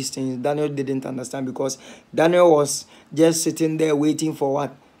all of these things, Daniel didn't understand, because Daniel was just sitting there waiting for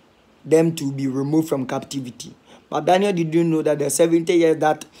what? Them to be removed from captivity. But Daniel didn't know that the 70 years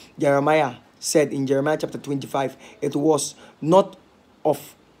that Jeremiah said in Jeremiah chapter 25, it was not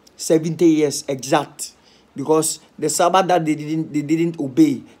of 70 years exact, because the Sabbath that they didn't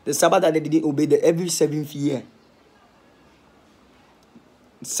obey, the Sabbath that they didn't obey, every 7th year.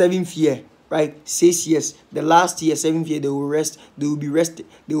 7th year, right? 6 years. The last year, 7th year, they will rest. They will be rested.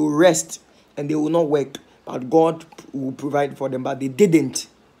 They will rest and they will not work. But God will provide for them. But they didn't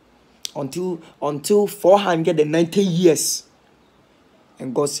until 490 years.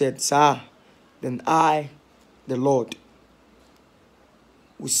 And God said, "Sir, then I, the Lord,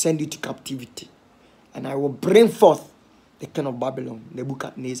 will send you to captivity, and I will bring forth the king of Babylon,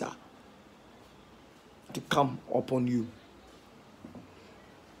 Nebuchadnezzar, to come upon you."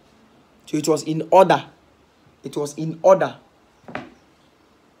 So it was in order. It was in order.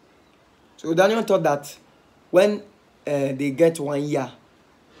 So Daniel thought that when they get 1 year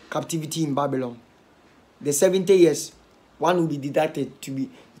captivity in Babylon, the 70 years, one will be deducted to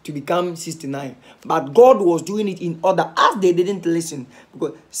become 69. But God was doing it in order, as they didn't listen.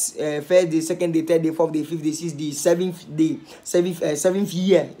 Because first day, second day, third day, fourth day, fifth day, sixth day, seventh day, seventh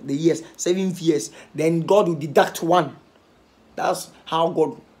year, the years, 7th years, then God will deduct 1. That's how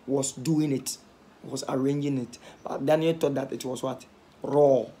God was doing it, was arranging it. But Daniel thought that it was what?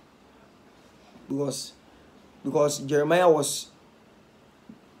 Raw. Because Jeremiah was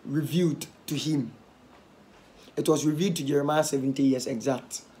revealed to him. It was revealed to Jeremiah 70 years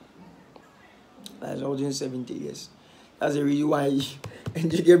exact. That's almost 70 years. That's the reason why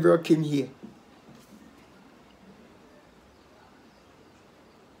Angel Gabriel came here.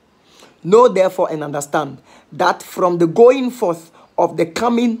 Know therefore and understand that from the going forth of the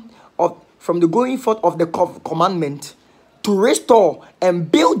commandment to restore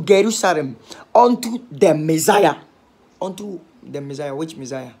and build Jerusalem unto the Messiah. Unto the Messiah. Which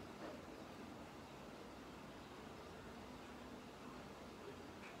Messiah?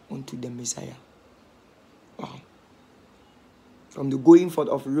 Unto the Messiah. Wow. From the going forth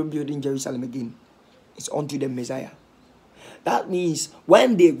of rebuilding Jerusalem again, it's unto the Messiah. That means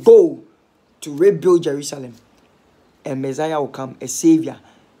when they go to rebuild Jerusalem, a Messiah will come, a Savior,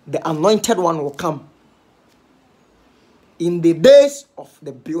 the anointed one will come. In the days of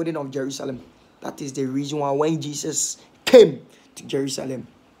the building of Jerusalem, that is the reason why when Jesus came to Jerusalem,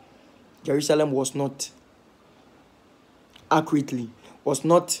 Jerusalem was not accurately, was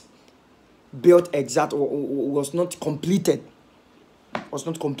not built exact, or was not completed, was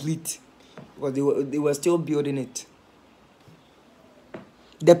not complete, because they were still building it.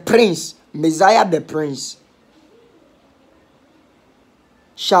 The prince, Messiah the prince,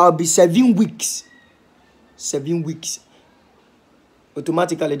 shall be 7 weeks. 7 weeks.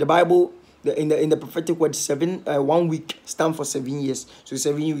 Automatically, the Bible, in the prophetic word, 1 week stands for 7 years. So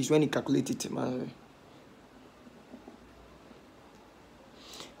 7 weeks when you calculate it.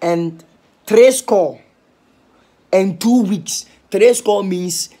 And 60 and 2 weeks. 60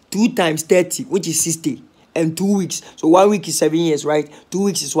 means 2 times 30, which is 60. And 2 weeks. So 1 week is 7 years, right? 2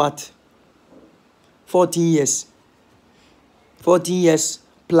 weeks is what? 14 years. 14 years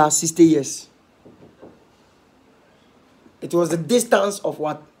plus 60 years. It was the distance of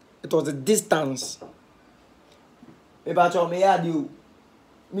what? It was the distance. Sorry.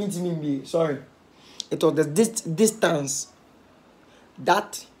 It was the distance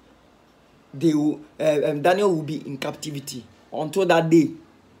that they will, Daniel will be in captivity until that day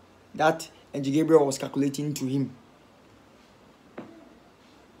that Angel Gabriel was calculating to him.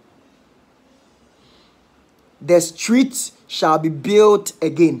 The streets shall be built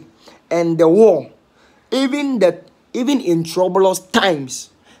again, and the wall, even in troublous times,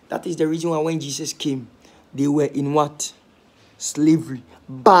 That is the reason why when Jesus came, they were in what? Slavery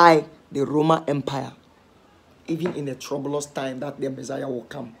by the Roman Empire. Even in the troublous time that the Messiah will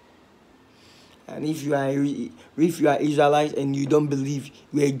come. And if you are Israelite and you don't believe,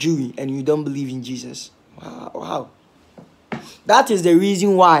 you are Jew and you don't believe in Jesus. Wow. That is the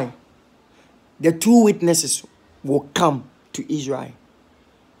reason why the two witnesses will come to Israel.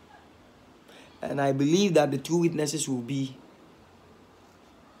 And I believe that the two witnesses will be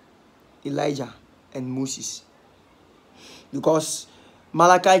Elijah and Moses. Because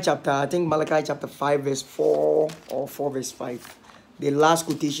Malachi chapter 5 verse 4 or 4 verse 5. The last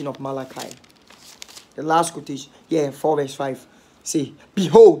quotation of Malachi. The last quotation. 4 verse 5. Say,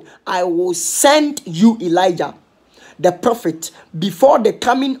 behold, I will send you Elijah, the prophet, before the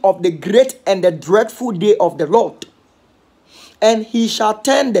coming of the great and the dreadful day of the Lord. And he shall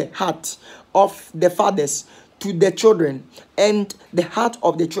turn the heart of the fathers to the children, and the heart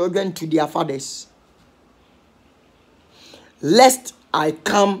of the children to their fathers, lest I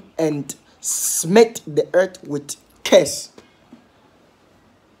come and smite the earth with curse.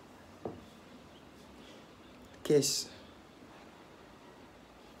 Curse.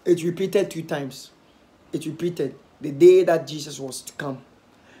 It repeated 2 times. It repeated the day that Jesus was to come,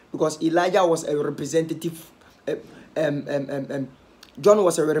 because Elijah was a representative. John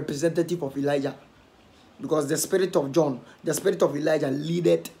was a representative of Elijah, because the spirit of Elijah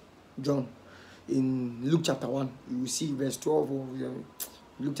leaded John. In Luke chapter 1, you will see verse 12 of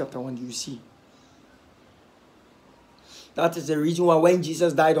Luke chapter 1, you will see. That is the reason why when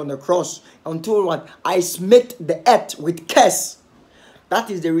Jesus died on the cross, until what? I smite the earth with curse. That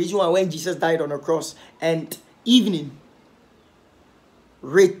is the reason why when Jesus died on the cross and evening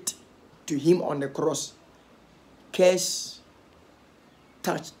read to him on the cross, curse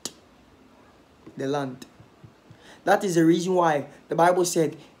touched the land. That is the reason why the Bible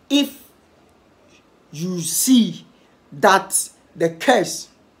said, if you see that the curse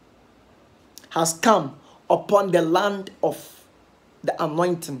has come upon the land of the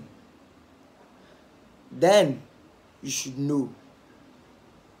anointing, then you should know.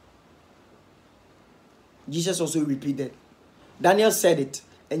 Jesus also repeated. Daniel said it,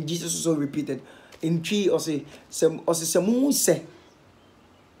 and Jesus also repeated. In Kyei or say,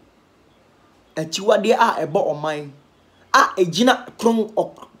 a chiwade a ebo oman a ejina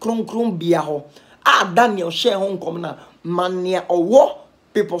kron bia ho a Daniel share hon komna mania owo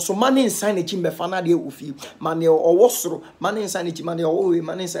people so mani inside the chimbe fana de ofi mania owo soro mani inside the mania owo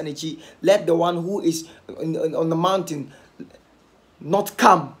mani inside the let the one who is on the mountain not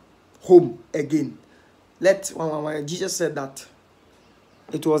come home again. Let Jesus said that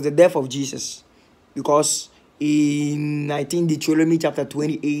it was the death of Jesus, because in I think Deuteronomy chapter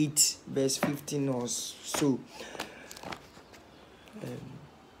 28 verse 15 or so.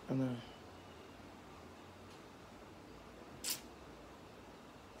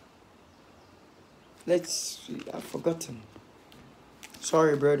 Let's see, I've forgotten.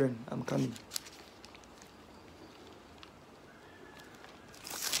 Sorry, brethren, I'm coming.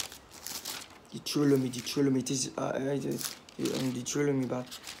 Deuteronomy, it is Deuteronomy,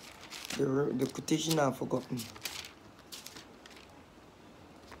 but the quotation I've forgotten.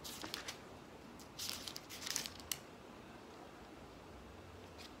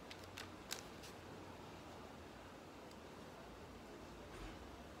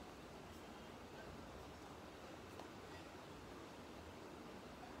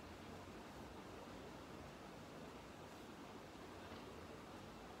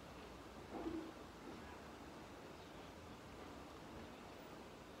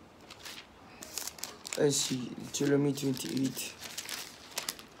 Let's see, Deuteronomy 28,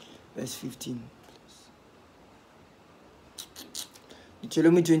 verse 15.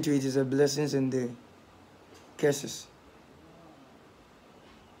 Deuteronomy 28 is the blessings and the curses.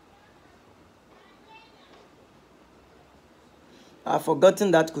 I've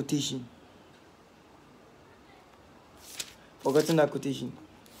forgotten that quotation.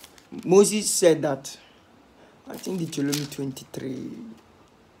 Moses said that, I think Deuteronomy 23,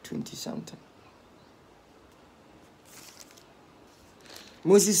 20 something.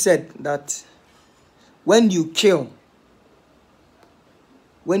 Moses said that when you kill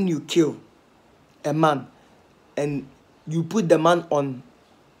a man and you put the man on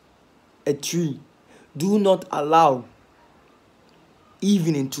a tree, do not allow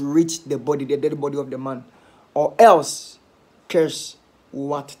evening to reach the dead body of the man, or else curse will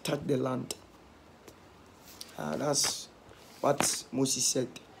what touch the land. That's what Moses said.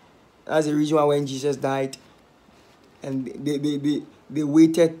 That's the reason why when Jesus died, and they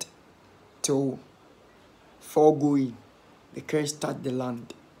waited till foregoing, the curse touched the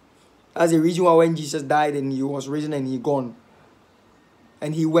land. That's the reason why when Jesus died and he was risen and he gone.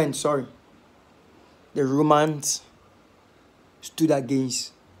 And he went, sorry. The Romans stood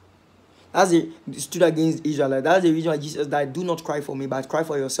against. Stood against Israel. That's the reason why Jesus died. Do not cry for me, but cry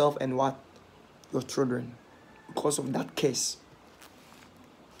for yourself and what? Your children. Because of that curse.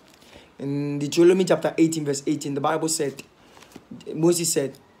 In Deuteronomy chapter 18, verse 18, the Bible said, Moses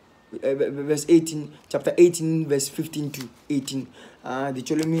said, verse 18, chapter 18, verse 15 to 18.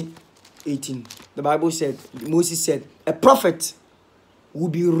 Deuteronomy 18. The Bible said, Moses said, a prophet will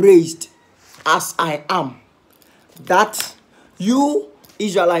be raised as I am, that you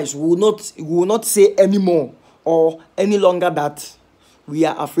Israelites will not say anymore or any longer that we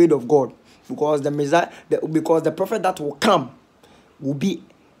are afraid of God, because the Messiah, because the prophet that will come will be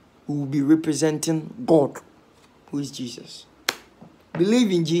representing God, who is Jesus.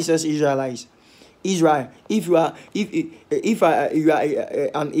 Believe in Jesus, Israelites. Israel, if you are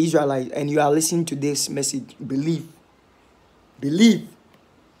an Israelite and you are listening to this message, believe,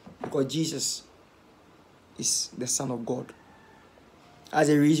 because Jesus is the Son of God. As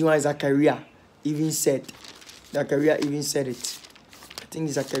a reason why Zechariah even said it. I think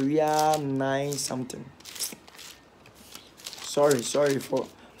Zechariah 9 something. Sorry for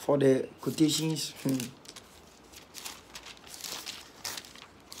the quotations.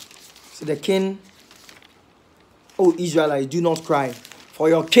 So the king, O Israelites, do not cry, for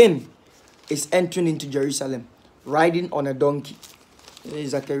your king is entering into Jerusalem, riding on a donkey.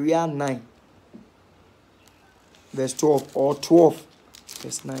 Zechariah 9, verse 12, or 12,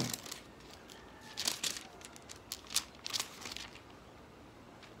 verse 9.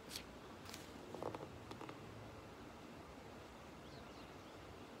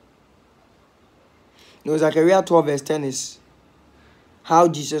 No, Zechariah 12, verse 10 is how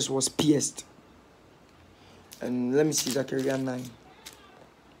Jesus was pierced. And let me see Zechariah 9.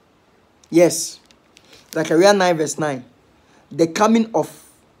 Yes. Zechariah 9, verse 9. The coming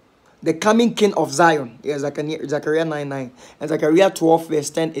king of Zion. Yes, Zechariah 9, 9. And Zechariah 12, verse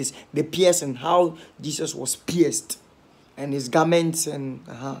 10 is the piercing, how Jesus was pierced. And his garments and...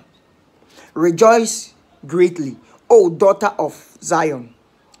 Rejoice greatly, O daughter of Zion.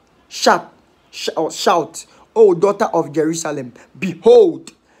 Shout, O daughter of Jerusalem.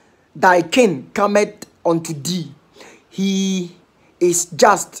 Behold, thy king cometh unto thee. He is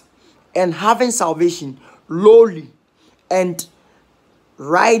just and having salvation, lowly, and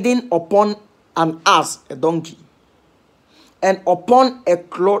riding upon an ass, a donkey, and upon a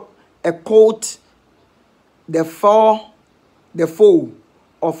colt, the foal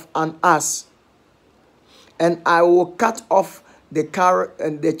of an ass. And I will cut off the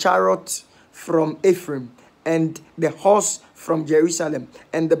chariot from Ephraim, and the horse from Jerusalem,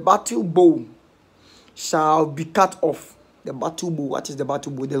 and the battle bow shall be cut off. The battle bow, what is the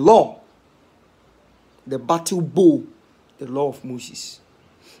battle bow? The law. The battle bow, the law of Moses.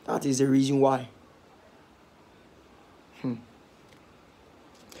 That is the reason why.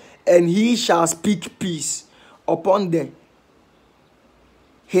 And he shall speak peace upon the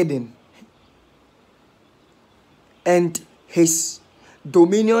hidden, and his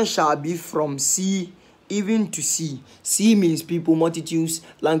dominion shall be from sea even to sea. Sea means people, multitudes,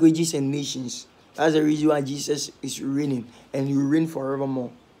 languages, and nations. That's the reason why Jesus is reigning, and he will reign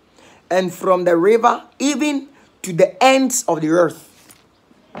forevermore. And from the river even to the ends of the earth.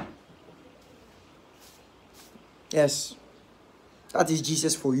 Yes, that is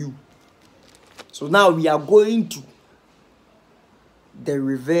Jesus for you. So now we are going to the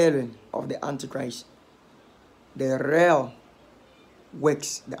revealing of the Antichrist, the real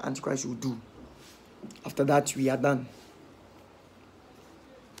works the Antichrist will do. After that, we are done.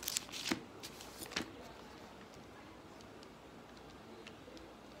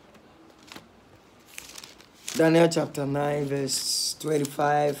 Daniel chapter 9, verse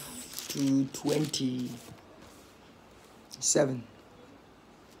 25 to 27.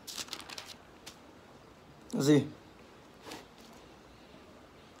 See.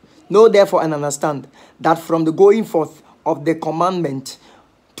 Know therefore and understand that from the going forth of the commandment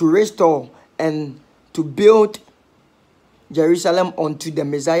to restore and to build Jerusalem unto the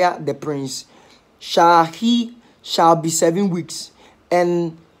Messiah the Prince shall be 7 weeks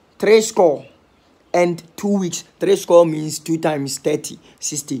and 80 and 2 weeks. 80 means 2 times 30,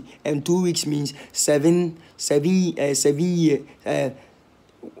 60, and 2 weeks means 7 years,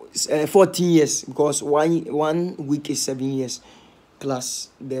 14 years, because one week is 7 years plus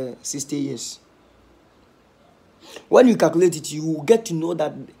the 60 years. When you calculate it, you get to know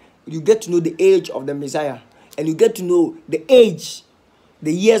that you get to know the age of the Messiah, and you get to know the age,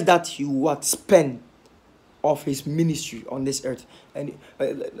 the years that he would spend of his ministry on this earth. And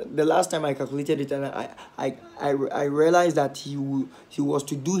the last time I calculated it, and I realized that he was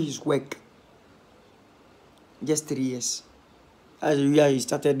to do his work just 3 years. As he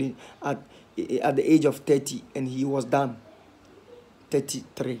started at the age of 30, and he was done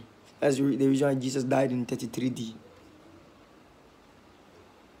 33. As the reason why Jesus died in 33 AD.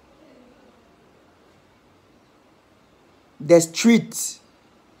 The streets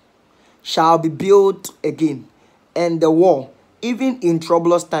shall be built again, and the wall, even in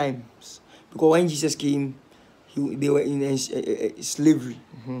troublous times. Because when Jesus came, they were in slavery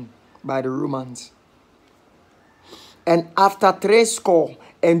by the Romans. And after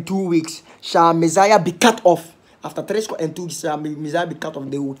 62 weeks shall Messiah be cut off. After 62 weeks shall Messiah be cut off.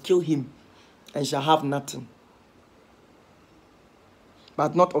 They will kill him and shall have nothing.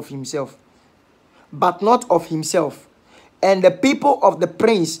 But not of himself. But not of himself. And the people of the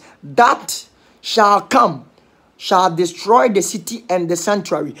prince that shall come shall destroy the city and the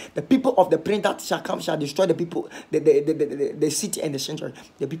sanctuary. The people of the prince that shall come shall destroy the people, the city and the sanctuary.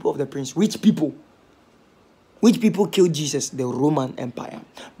 The people of the prince. Which people? Which people killed Jesus? The Roman Empire.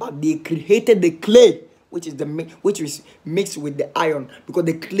 But they created the clay, which is mixed with the iron, because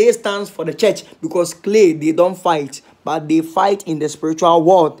the clay stands for the church. Because clay, they don't fight, but they fight in the spiritual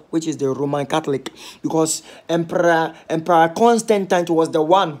world, which is the Roman Catholic. Because Emperor Constantine was the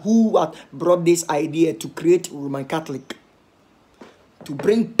one who brought this idea to create Roman Catholic, to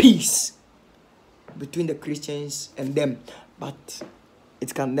bring peace between the Christians and them. But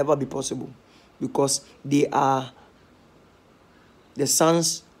it can never be possible, because they are the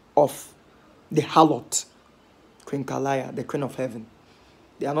sons of the harlot, Queen Kalaya, the Queen of Heaven.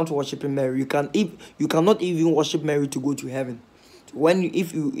 They are not worshiping Mary. You cannot even worship Mary to go to heaven.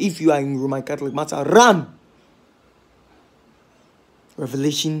 If you are in Roman Catholic matter, run.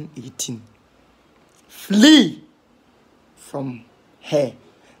 Revelation 18. Flee from her,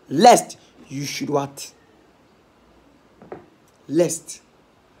 lest you should what? Lest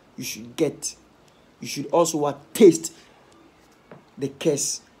you should get. You should also what? Taste the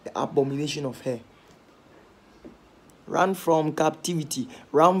curse, the abomination of her. Run from captivity.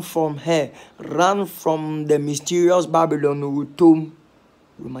 Run from her. Run from the mysterious Babylon who tomb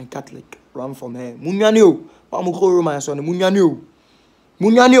Roman Catholic. Run from her. Munyanio.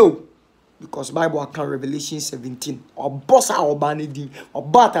 Munyanio. Because Bible account Revelation 17. Or bossa or banidi. Or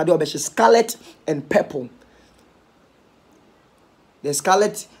bata do scarlet and purple. The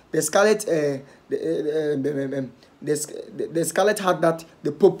scarlet hat that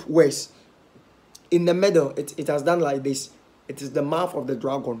the Pope wears. In the middle, it has done like this. It is the mouth of the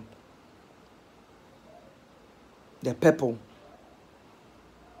dragon. The purple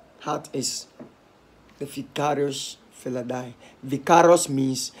hat is the Vicarious Philadai. Vicarious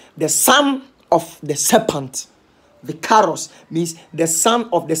means the son of the serpent. Vicarious means the son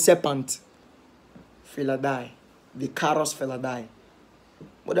of the serpent. Philadai. Vicarious Philadai.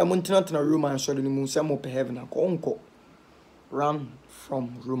 But I'm not in a Roman so the moon some up heaven. Run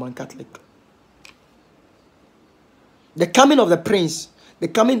from Roman Catholic. The coming of the prince, the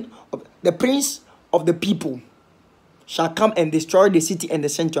coming of the prince of the people shall come and destroy the city and the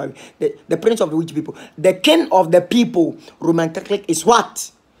sanctuary. The prince of the which people? The king of the people, Roman Catholic, is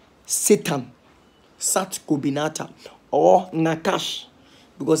what? Satan. Sat Kobinata or Nakash.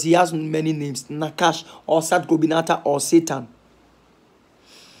 Because he has many names. Nakash or Sat Kobinata or Satan.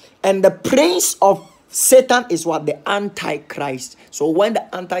 And the prince of Satan is what? The Antichrist. So when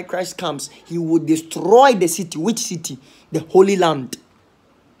the Antichrist comes, he will destroy the city. Which city? The Holy Land.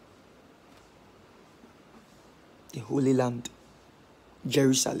 The Holy Land.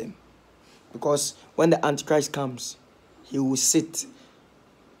 Jerusalem. Because when the Antichrist comes, he will sit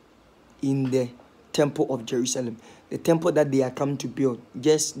in the temple of Jerusalem. The temple that they are coming to build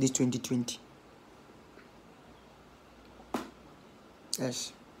just this 2020.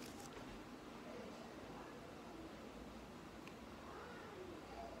 Yes.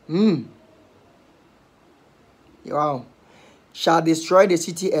 Wow. Shall destroy the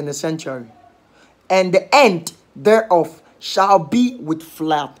city and the sanctuary, and the end thereof shall be with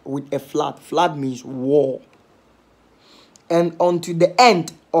a flood. Flood means war. And unto the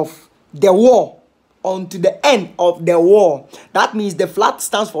end of the war. Unto the end of the war. That means the flood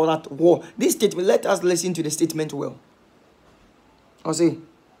stands for that war. This statement, let us listen to the statement well. I'll say,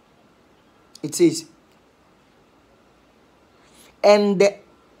 it says, and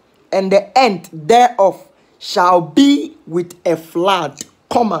the end thereof shall be with a flood,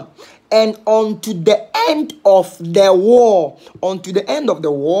 comma, and unto the end of the war. Unto the end of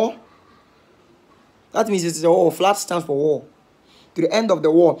the war. That means it's a war. Flood stands for war. to the end of the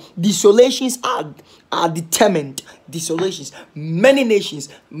war, desolations are determined. Desolations. Many nations,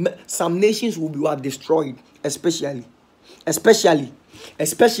 some nations will be destroyed, especially this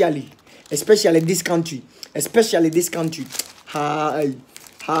country. Especially this country. Hi.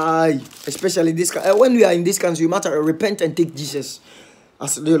 Especially this country. When we are in this country, you matter repent and take Jesus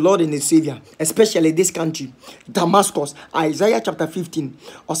as the Lord and the Savior. Especially this country. Damascus. Isaiah chapter 15.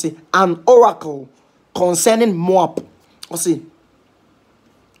 Or say, an oracle concerning Moab. Or say,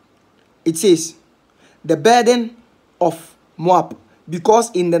 it says, the burden of Moab, because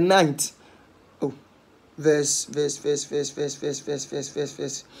in the night, verse. The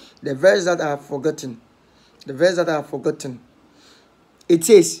verse that I have forgotten. It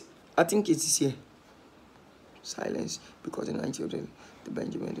says, I think it is here. Silence, because in the night of the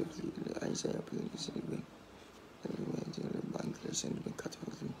Benjamin of the Isaiah,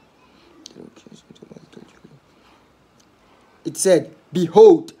 it said,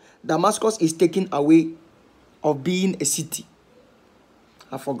 behold, Damascus is taken away of being a city.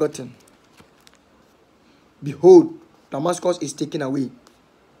 I've forgotten. Behold, Damascus is taken away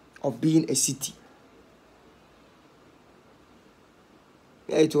of being a city.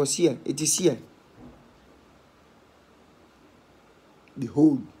 Yeah, it was here. It is here.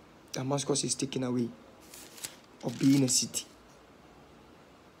 Behold, Damascus is taken away of being a city.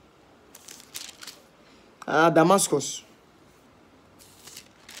 Damascus.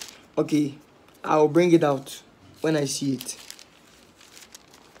 Okay, I'll bring it out when I see it.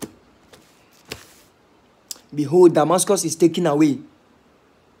 Behold, Damascus is taken away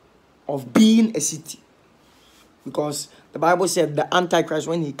of being a city. Because the Bible said the Antichrist,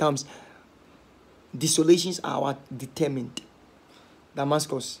 when he comes, desolations are determined.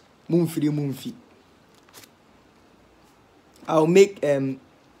 Damascus, Mumfi. I'll make a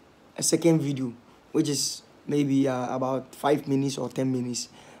second video, which is maybe about 5 minutes or 10 minutes,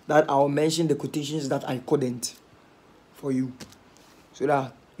 that I'll mention the quotations that I couldn't for you, so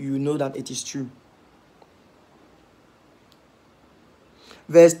that you know that it is true.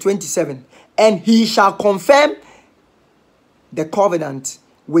 Verse 27, and he shall confirm the covenant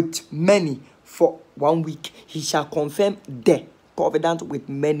with many for 1 week. He shall confirm the covenant with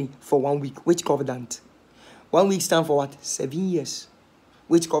many for 1 week. Which covenant? 1 week stands for what? 7 years.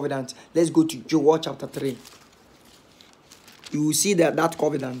 Which covenant? Let's go to Joel chapter 3. You will see that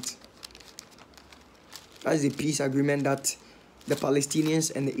covenant. That is the peace agreement that the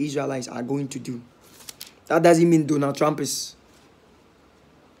Palestinians and the Israelites are going to do. That doesn't mean Donald Trump is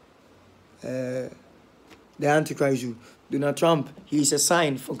the Antichrist. Donald Trump, he is a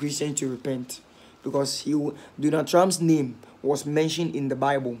sign for Christians to repent, because Donald Trump's name was mentioned in the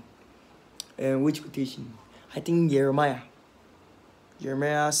Bible. Which quotation? I think Jeremiah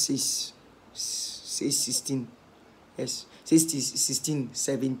 6:16. Yes, 16,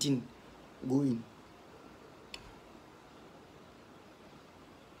 17. Going.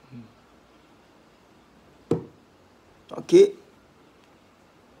 Okay.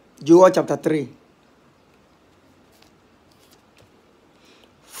 Joel chapter 3.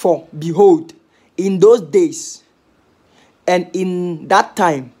 For behold, in those days and in that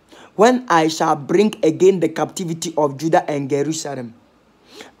time, when I shall bring again the captivity of Judah and Jerusalem,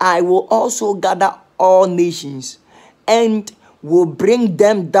 I will also gather all nations and will bring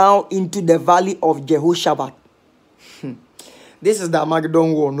them down into the valley of Jehoshaphat. This is the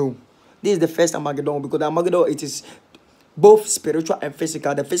Armageddon war. No, this is the first Armageddon, because the Armageddon, it is both spiritual and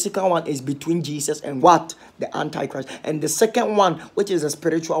physical. The physical one is between Jesus and what? The Antichrist. And the second one, which is a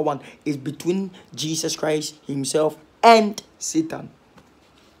spiritual one, is between Jesus Christ himself and Satan.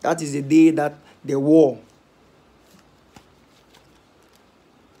 That is the day that the war,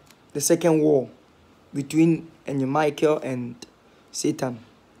 the second war between Micheal and Satan,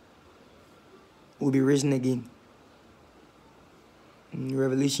 will be risen again. In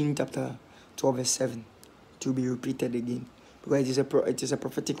Revelation chapter 12 verse 7. To be repeated again, because it is a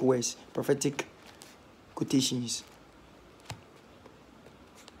prophetic words, prophetic quotations.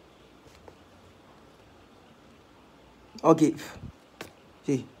 Okay.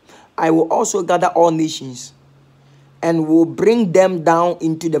 See, I will also gather all nations and will bring them down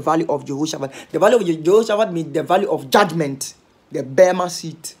into the valley of Jehoshaphat. The valley of Jehoshaphat means the valley of judgment, the Bema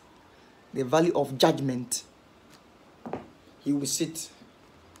seat, the valley of judgment. He will sit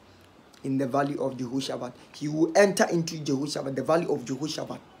in the valley of Jehoshaphat. He will enter into Jehoshaphat, the valley of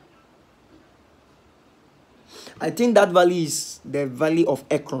Jehoshaphat. I think that valley is the valley of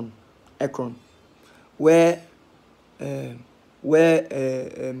Ekron, where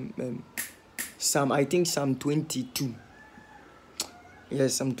Psalm 22.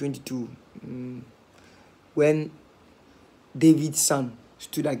 Yes, Psalm 22. When David's son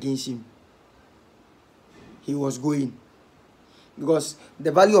stood against him. He was going. Because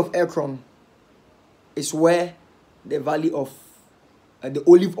the valley of Ekron is where the valley of the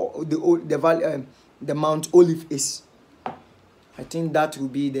Mount Olive is. I think that will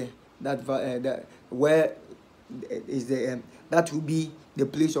be that will be the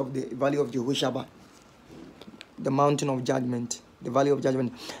place of the valley of Jehoshaphat, the mountain of judgment, the valley of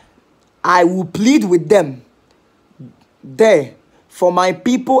judgment. I will plead with them there for my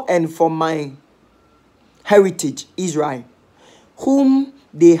people and for my heritage Israel, whom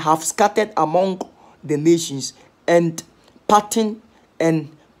they have scattered among the nations, and parted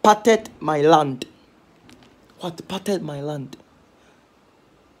my land. What parted my land?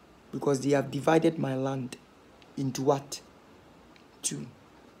 Because they have divided my land into what? Two.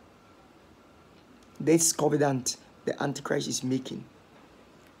 This covenant the Antichrist is making.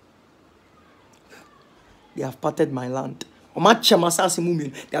 They have parted my land. They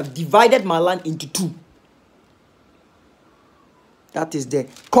have divided my land into two. That is the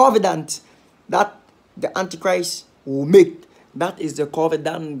covenant that the Antichrist will make. That is the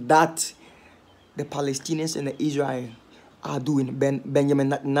covenant that the Palestinians and the Israel are doing, Benjamin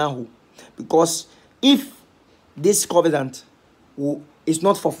Netanyahu. Because if this covenant is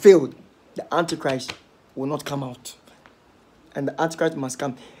not fulfilled, the Antichrist will not come out. And the Antichrist must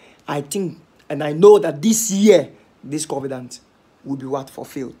come. I think, and I know that this year, this covenant will be what?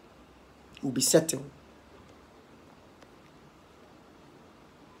 Fulfilled. Will be settled.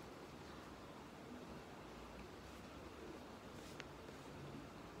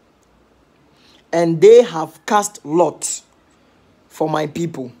 And they have cast lots for my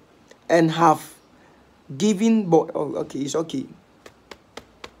people, and have given. Okay, it's okay.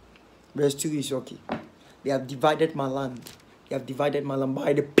 Verse 2 is okay. They have divided my land. They have divided my land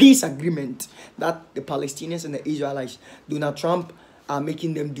by the peace agreement that the Palestinians and the Israelites, Donald Trump, are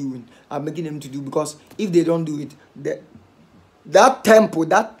making them do. Because if they don't do it, that temple,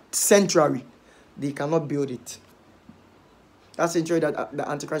 that sanctuary, they cannot build it. That sanctuary that the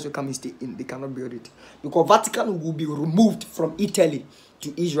Antichrist will come and stay in, they cannot build it. Because Vatican will be removed from Italy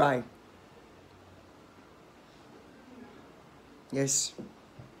to Israel. Yes.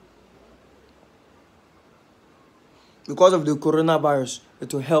 Because of the coronavirus,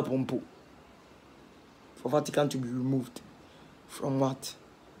 it will help for Vatican to be removed from what?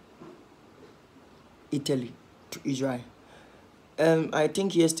 Italy to Israel. I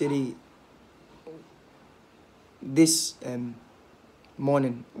think yesterday, this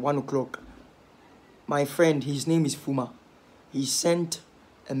morning, 1 o'clock, my friend, his name is Fuma, he sent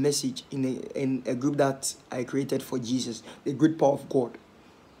a message in a group that I created for Jesus, the great power of God.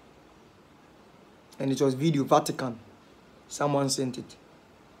 And it was video, Vatican. Someone sent it.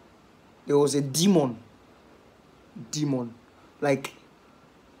 There was a demon, like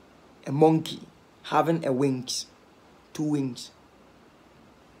a monkey having a wings, 2 wings.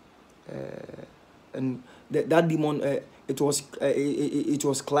 And that demon, it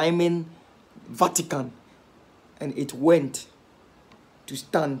was climbing Vatican, and it went to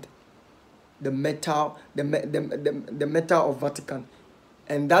stand the metal of Vatican,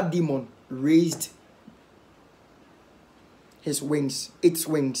 and that demon raised its wings,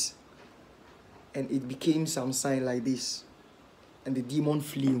 and it became some sign like this, and the demon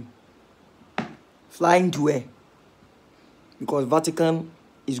flew, flying to where? Because Vatican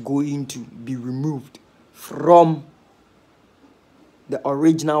is going to be removed from the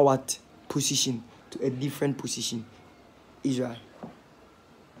original position to a different position, Israel.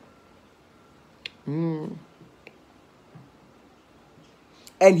 And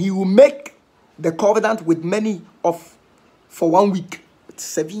he will make the covenant with many for 1 week,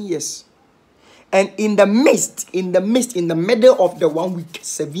 7 years. And in the middle of the 1 week,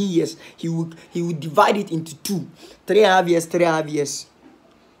 7 years, he will divide it into 2, 3.5 years, 3.5 years.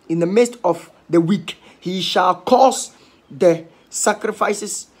 In the midst of the week, he shall cause the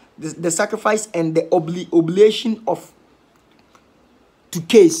sacrifices, the sacrifice and the oblation to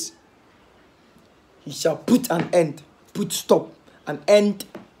case. He shall put an end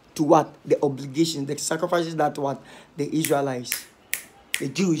to what? The obligations, the sacrifices that what? The Israelites, the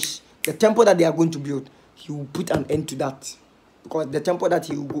Jews, the temple that they are going to build, he will put an end to that. Because the temple that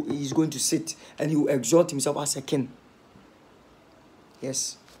he is going to sit, and he will exalt himself as a king.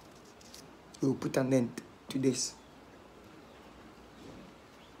 Yes. He will put an end to this.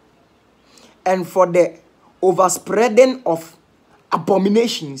 And for the overspreading of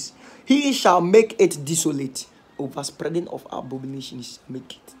abominations, he shall make it desolate. Overspreading of abominations,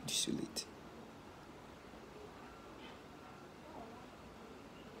 make it desolate.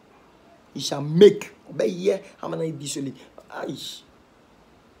 He shall make, how many desolate? Aish.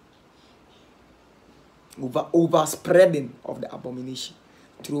 Overspreading of the abomination.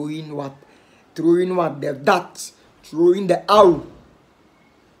 Throwing what? The darts. Throwing the arrow.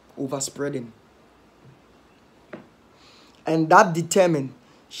 Overspreading. And that determined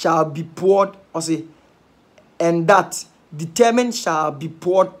shall be poured, and that determined shall be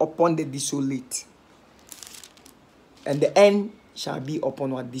poured upon the desolate. And the end shall be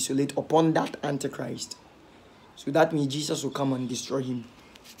upon what? Desolate, upon that Antichrist. So that means Jesus will come and destroy him.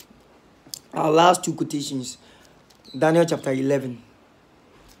 Our last two quotations, Daniel chapter 11,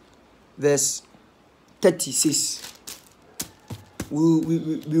 verse 36. We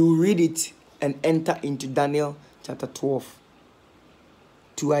will read it and enter into Daniel chapter 12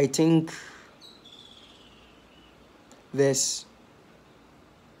 to, I think, verse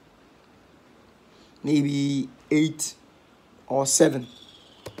maybe 8 or 7.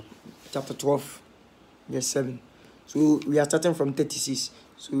 Chapter 12, verse 7. So we are starting from 36.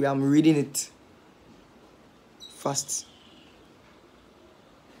 So I'm reading it fast.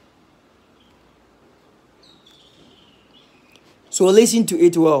 So listen to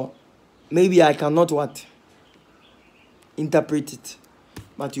it well. Maybe I cannot interpret it,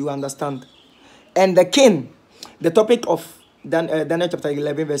 but you understand. And the king, the topic of Daniel chapter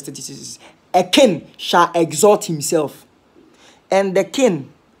 11 verse 36 is, a king shall exalt himself, and the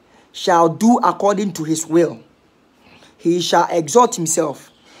king shall do according to his will. He shall exalt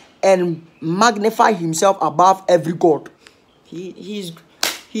himself and magnify himself above every god. He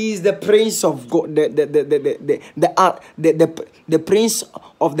is the prince of God, the prince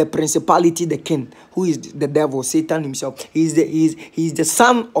of the principality, the king, who is the devil, Satan himself. He is the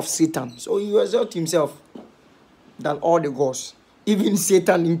son of Satan. So he will exalt himself than all the gods. Even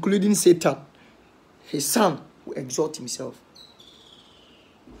Satan, including Satan, his son will exalt himself.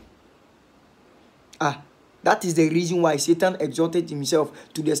 That is the reason why Satan exalted himself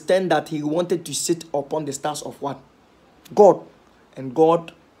to the extent that he wanted to sit upon the stars of what? God. And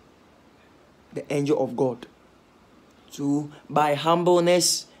God, the angel of God. So by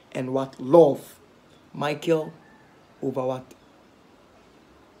humbleness and what? Love, Micheal over what?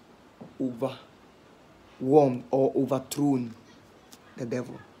 Overwhelmed or overthrown the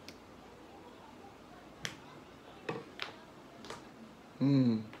devil.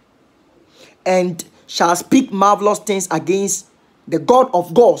 And shall speak marvelous things against the God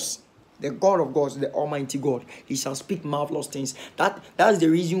of gods. The God of gods, the Almighty God. He shall speak marvelous things. That's the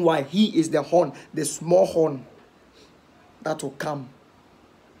reason why he is the horn, the small horn that will come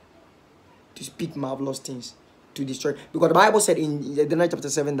to speak marvelous things, to destroy. Because the Bible said in Daniel chapter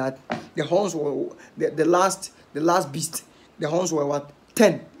 7 that the horns were the last beast. The horns were what?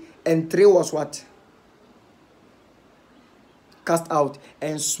 10. And 3 was what? Cast out.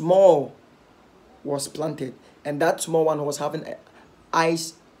 And small was planted. And that small one was having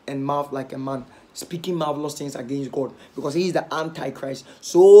eyes and mouth like a man, speaking marvelous things against God, because he is the Antichrist.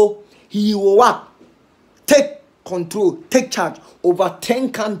 So he will what? Take control, take charge over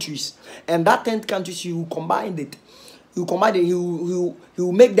 10 countries, and that 10 countries he will combine it. He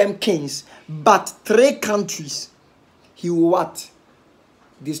will make them kings, but 3 countries he will what?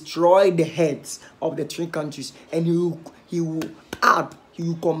 Destroy the heads of the 3 countries, and he will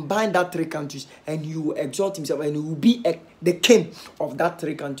combine that 3 countries, and he will exalt himself, and he will be the king of that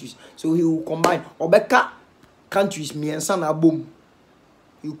 3 countries. So he will combine Obeka countries, miensa boom.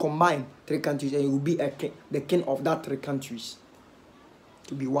 He will combine 3 countries, and he will be the king of that 3 countries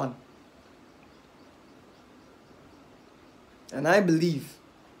to be one. And I believe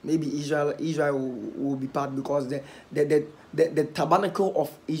maybe Israel will be part, because the tabernacle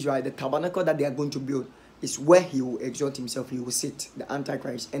of Israel, the tabernacle that they are going to build, is where he will exalt himself. He will sit, the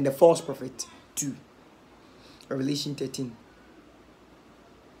Antichrist and the false prophet too. Revelation 13.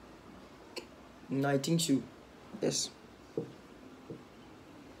 I think so. Yes.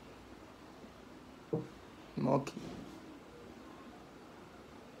 Okay.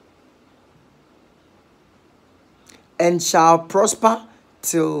 And shall prosper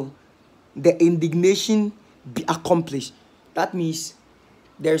till the indignation be accomplished. That means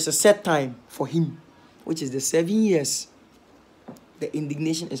there is a set time for him, which is the 7 years. The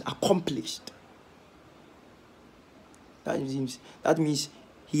indignation is accomplished. That means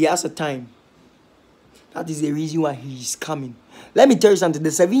he has a time. That is the reason why he is coming. Let me tell you something.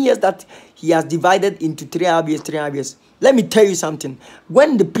 The 7 years that he has divided into 3.5 years. Let me tell you something.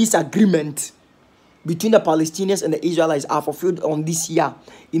 When the peace agreement between the Palestinians and the Israelites are fulfilled in this year,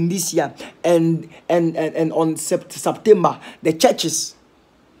 and on September, the churches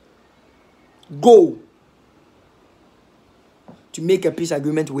go to make a peace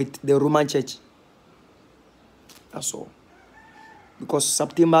agreement with the Roman church. That's all. because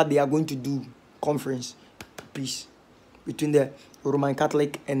September they are going to do conference, peace, between the Roman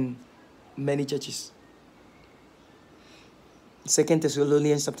Catholic and many churches. 2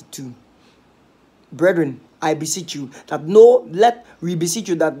 Thessalonians chapter 2. Brethren, I beseech you that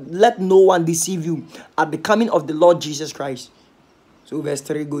let no one deceive you at the coming of the Lord Jesus Christ. So verse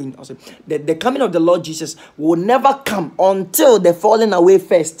 3 going also. The coming of the Lord Jesus will never come until the falling away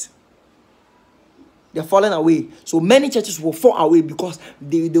first. They're falling away. So many churches will fall away because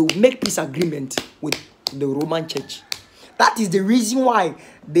they will make peace agreement with the Roman church. That is the reason why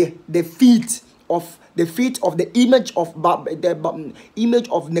the feet of the image of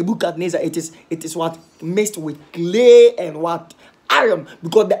Nebuchadnezzar, it is what mixed with clay and what iron,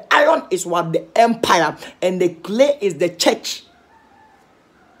 because the iron is what the empire and the clay is the church.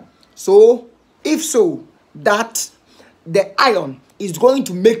 So if so, that the iron is going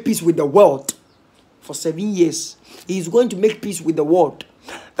to make peace with the world for 7 years, he is going to make peace with the world.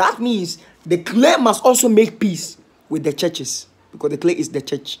 That means the clay must also make peace with the churches, because the clay is the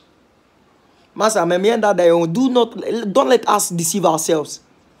church. Master, don't let us deceive ourselves.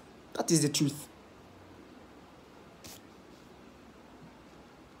 That is the truth.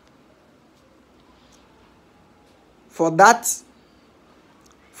 For that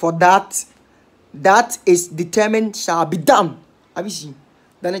is determined shall be done. Have you seen?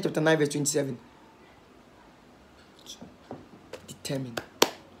 Daniel chapter 9 verse 27. Determined.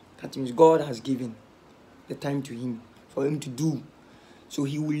 That means God has given the time to him for him to do. So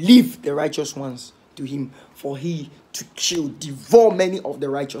he will leave the righteous ones to him, for he to kill, devour many of the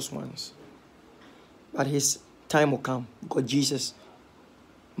righteous ones. But his time will come, because Jesus,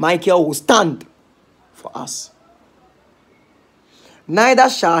 Micheal, will stand for us. Neither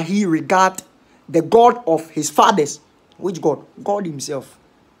shall he regard the God of his fathers. Which God? God himself.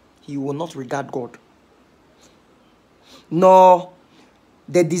 He will not regard God. Nor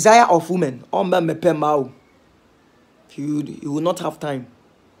the desire of women. He will not have time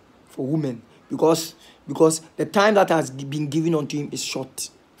for women, because the time that has been given unto him is short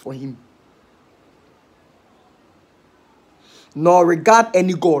for him. Nor regard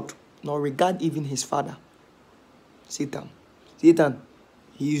any God, nor regard even his father, Satan. Satan,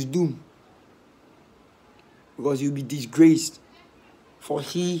 he is doomed, because he will be disgraced, for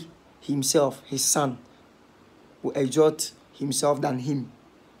he himself, his son, will exalt himself than him.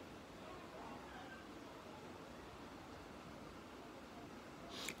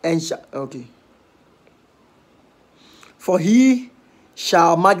 And for he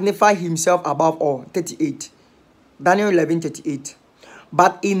shall magnify himself above all. 38. Daniel 11:38.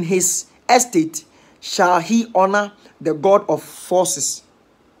 But in his estate shall he honor the God of forces.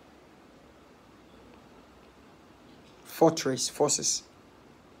 Forces.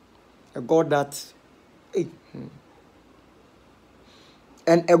 A God that...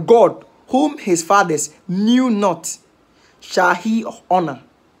 And a God whom his fathers knew not shall he honor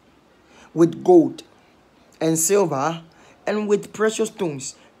with gold and silver and with precious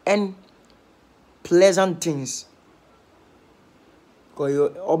stones and pleasant things.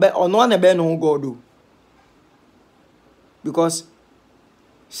 Because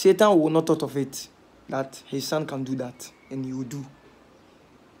Satan will not thought of it, that his son can do that, and he will do.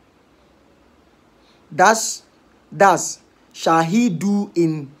 Thus shall he do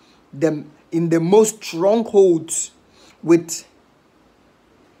in the most strongholds with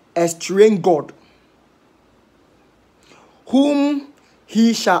a strange God, whom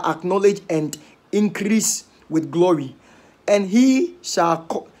he shall acknowledge and increase with glory, and he shall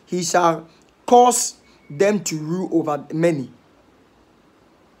cause them to rule over many.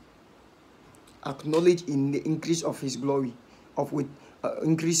 Acknowledge in the increase of his glory,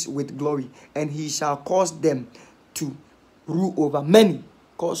 increase with glory, and he shall cause them to rule over many.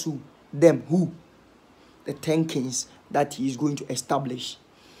 Cause who? Them. Who? The 10 kings that he is going to establish.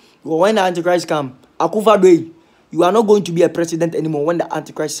 But when the Antichrist comes, you are not going to be a president anymore when the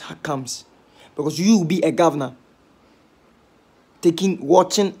Antichrist comes, because you will be a governor,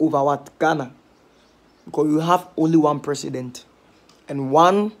 watching over what? Ghana. Because you have only one president and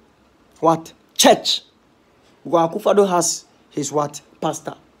one what? Church. Because Akufo-Addo has his what?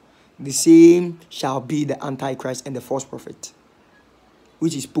 Pastor. The same shall be the Antichrist and the false prophet,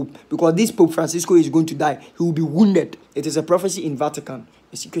 which is Pope. Because this Pope Francisco is going to die. He will be wounded. It is a prophecy in Vatican,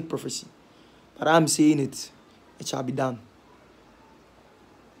 a secret prophecy. But I'm saying it shall be done.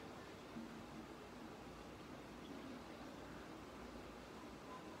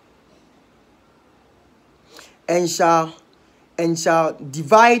 And shall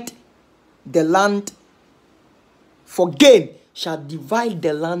divide the land for gain. Shall divide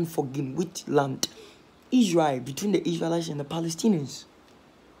the land for gain. Which land? Israel, between the Israelites and the Palestinians.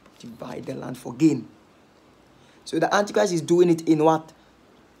 Divide the land for gain. So the Antichrist is doing it in what?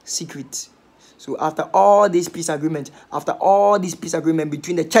 Secret. So after all these peace agreements,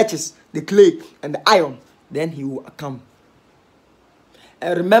 between the churches, the clay and the iron, then he will come.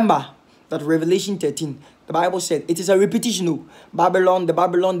 And remember that Revelation 13, the Bible said, it is a repetition. No? Babylon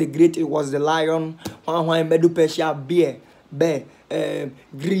the Great, it was the lion, Medo Persia, bear,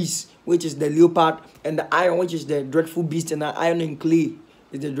 Greece, which is the leopard, and the iron, which is the dreadful beast, and the iron and clay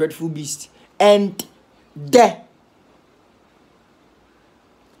is the dreadful beast. And the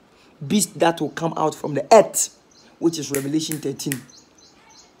beast that will come out from the earth, which is Revelation 13.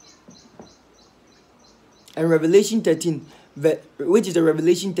 And Revelation 13, which is the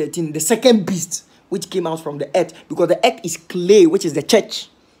Revelation 13, the second beast which came out from the earth, because the earth is clay, which is the church.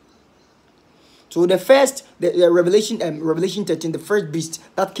 So the first, Revelation 13, the first beast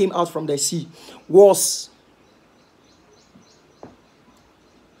that came out from the sea was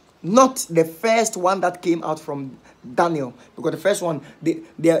not the first one that came out from Daniel, because the first one,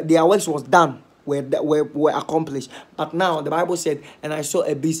 their works was done, were accomplished. But now the Bible said, and I saw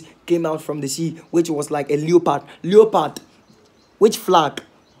a beast came out from the sea, which was like a leopard. Leopard, which flag?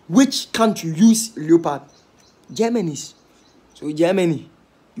 Which country use leopard? Germany's. So Germany,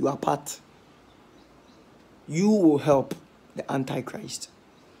 you are part. You will help the Antichrist.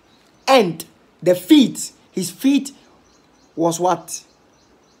 And the feet, his feet was what?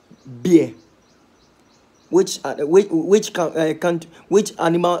 Bear. Which country's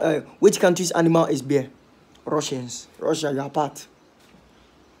animal is bear? Russians. Russia, you are part.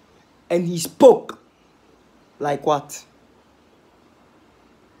 And he spoke like what?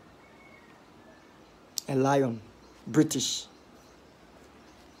 A lion. British.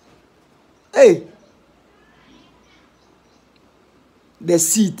 Hey! The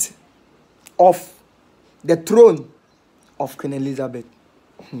seat of the throne of Queen Elizabeth.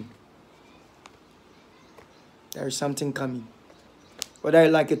 There is something coming. Whether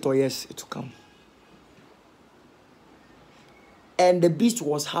you like it or yes, it will come. And the beast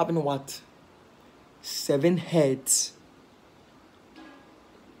was having what? 7 heads.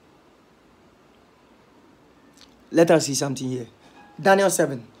 Let us see something here. Daniel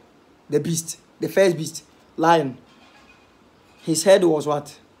 7. The beast. The first beast. Lion. His head was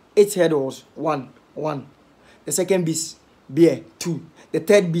what? Its head was 1. The second beast. Bear. 2. The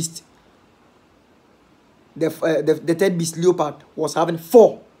third beast. The third beast, leopard, was having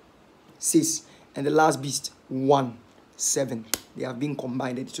 4. 6. And the last beast, 1. 7. They have been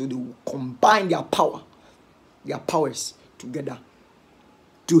combined. So they will combine their powers together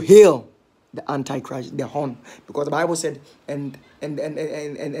to hail the Antichrist, the horn. Because the Bible said, and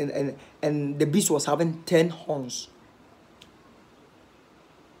the beast was having 10 horns.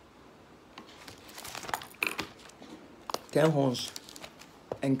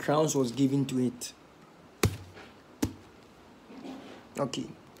 And crowns was given to it. Okay.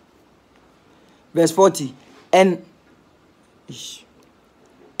 Verse 40. And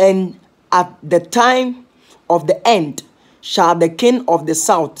at the time of the end shall the king of the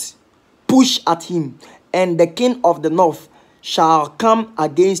south push at him, and the king of the north shall come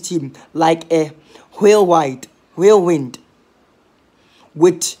against him like a whirlwind,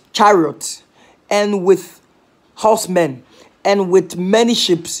 with chariots and with horsemen and with many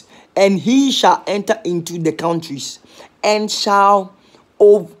ships, and he shall enter into the countries and shall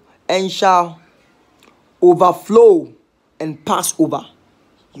overflow and pass over.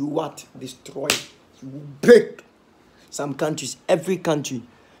 You what? Destroy. You will break some countries. Every country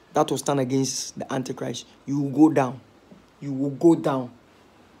that will stand against the Antichrist, you will go down. You will go down.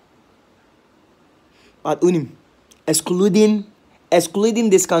 But excluding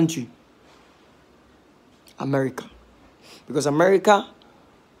this country, America. Because America,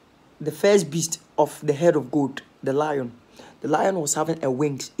 the first beast of the head of gold, the lion was having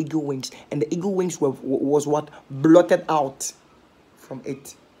eagle wings, and the eagle wings was what? Blotted out from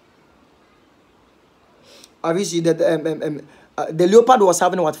it. Obviously, the leopard was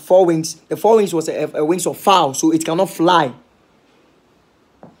having what? 4 wings. The 4 wings was a wings of fowl, so it cannot fly.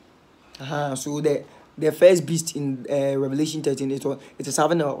 So the first beast in Revelation 13, it is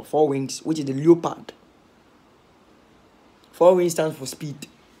having 4 wings, which is the leopard. 4 wings stands for speed,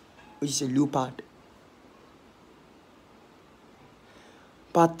 which is a leopard.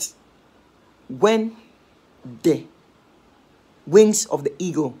 But when the wings of the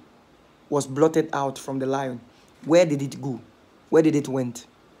eagle was blotted out from the lion, where did it go? Where did it went?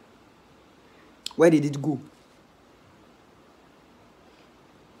 Where did it go?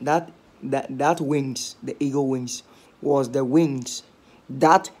 That wings, the eagle wings, was the wings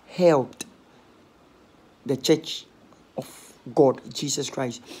that helped the church of God, Jesus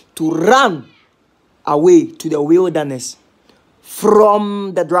Christ, to run away to the wilderness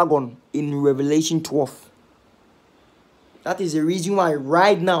from the dragon in Revelation 12. That is the reason why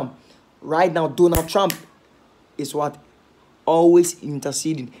right now, Donald Trump is what always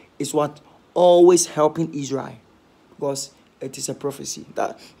interceding, is what always helping Israel, because it is a prophecy.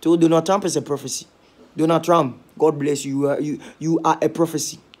 That to Donald Trump is a prophecy. Donald Trump, God bless you. You are a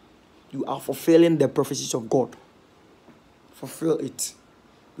prophecy. You are fulfilling the prophecies of God. Fulfill it,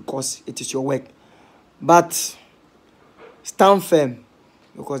 because it is your work. But stand firm,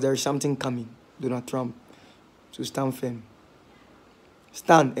 because there is something coming, Donald Trump. So stand firm.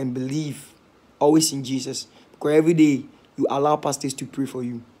 Stand and believe always in Jesus. Because every day you allow pastors to pray for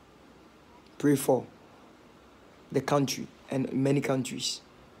you. Pray for the country and many countries.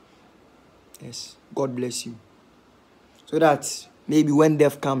 Yes, God bless you. So that maybe when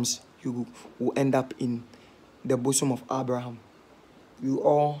death comes, you will end up in the bosom of Abraham. You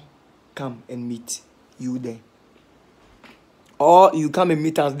all come and meet you there. Or you come and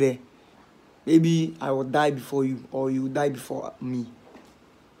meet us there. Maybe I will die before you, or you will die before me.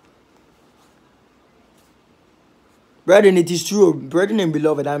 Brethren, it is true. Brethren and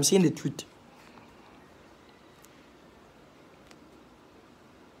beloved, I am saying the truth.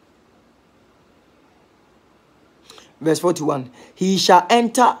 Verse 41. He shall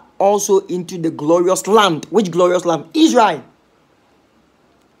enter also into the glorious land. Which glorious land? Israel.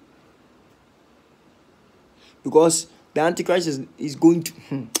 Because the Antichrist is going to...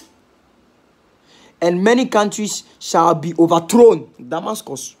 And many countries shall be overthrown.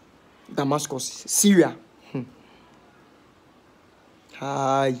 Damascus, Syria.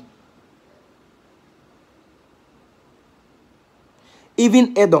 Hi.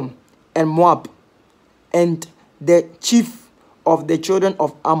 Even Edom and Moab and the chief of the children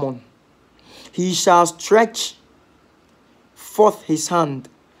of Ammon. He shall stretch forth his hand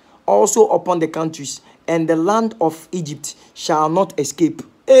also upon the countries, and the land of Egypt shall not escape.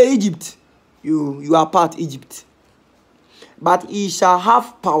 Hey, Egypt, you are part Egypt. But he shall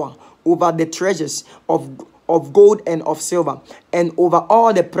have power over the treasures of gold and of silver, and over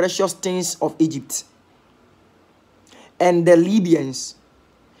all the precious things of Egypt. And the Libyans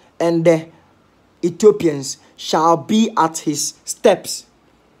and the Ethiopians shall be at his steps.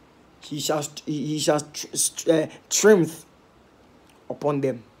 He shall triumph upon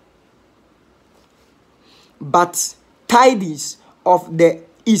them. But tidings of the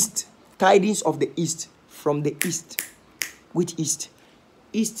east from the east. Which east?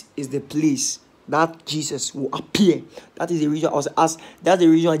 East is the place that Jesus will appear. That is the reason that's the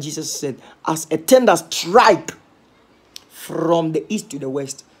reason why Jesus said, as a tender strike from the east to the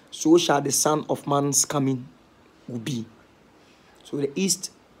west, so shall the Son of Man's coming will be. So the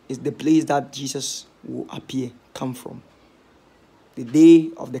east is the place that Jesus will come from. The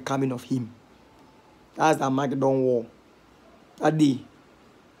day of the coming of him. That's the Armageddon war. That day,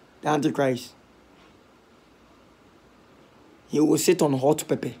 the Antichrist, he will sit on hot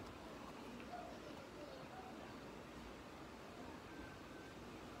pepper.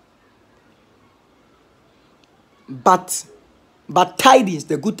 But tidings,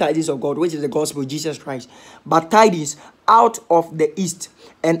 the good tidings of God, which is the gospel of Jesus Christ, but tidings out of the east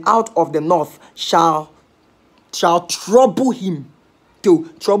and out of the north shall trouble him. To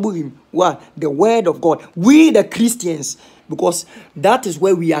trouble him. What? The word of God. We the Christians, because that is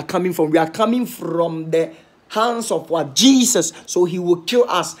where we are coming from. We are coming from the hands of what? Jesus. So he will kill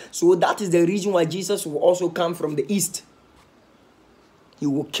us. So that is the reason why Jesus will also come from the east. He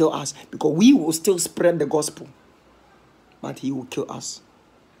will kill us, because we will still spread the gospel, but he will kill us.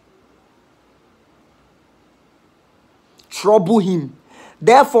 Trouble him.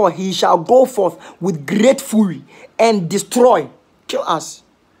 Therefore he shall go forth with great fury and destroy, kill us,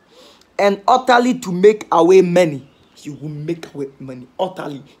 and utterly to make away many. He will make away many.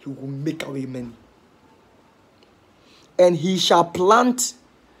 Utterly, he will make away many. And he shall plant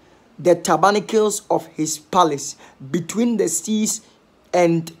the tabernacles of his palace between the seas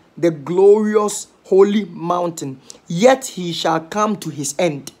and the glorious holy mountain. Yet he shall come to his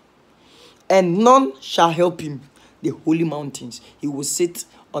end, and none shall help him. The holy mountains. He will sit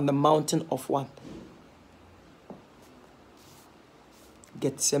on the mountain of what?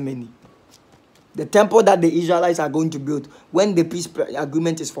 Gethsemane. The temple that the Israelites are going to build, when the peace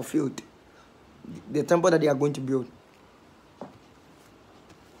agreement is fulfilled, the temple that they are going to build,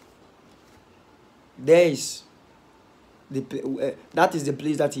 there is that is the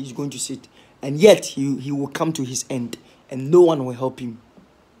place that he is going to sit, and yet he will come to his end, and no one will help him,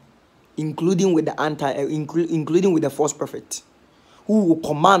 including with the false prophet, who will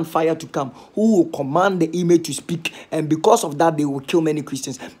command fire to come, who will command the image to speak, and because of that, they will kill many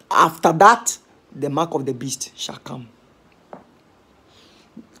Christians. After that, the mark of the beast shall come.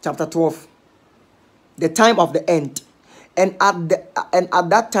 Chapter 12. The time of the end. And at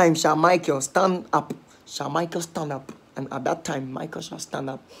that time shall Michael stand up. Shall Michael stand up? And at that time, Michael shall stand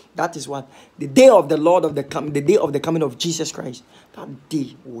up. That is what? The day of the Lord of the day of the coming of Jesus Christ. That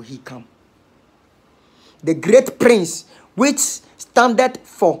day will he come. The great prince, which standeth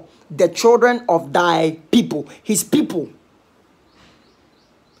for the children of thy people, his people.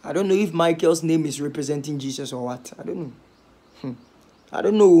 I don't know if Michael's name is representing Jesus or what. I don't know. I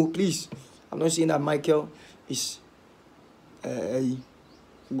don't know, please. I'm not saying that Michael is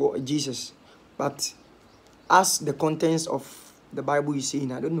Jesus. But as the contents of the Bible is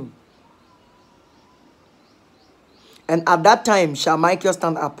saying, I don't know. And at that time shall Michael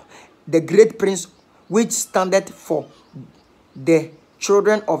stand up, the great prince which standeth for the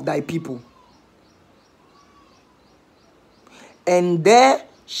children of thy people. And there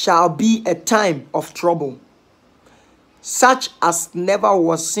shall be a time of trouble, such as never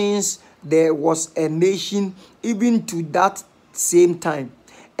was since there was a nation, even to that same time.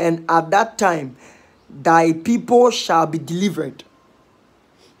 And at that time, thy people shall be delivered.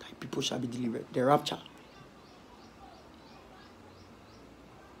 Thy people shall be delivered. The rapture.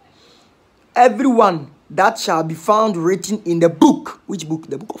 Everyone that shall be found written in the book. Which book?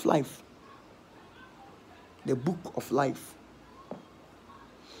 The book of life. The book of life.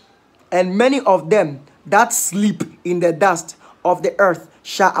 And many of them that sleep in the dust of the earth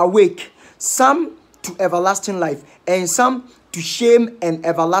shall awake, some to everlasting life, and some to shame and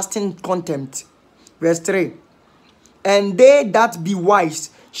everlasting contempt. Verse 3. And they that be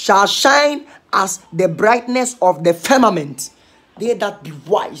wise shall shine as the brightness of the firmament. They that be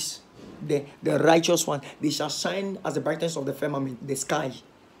wise, the righteous one, they shall shine as the brightness of the firmament, the sky.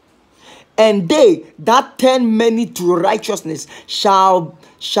 And they that turn many to righteousness shall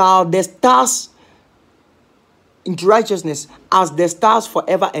the stars into righteousness as the stars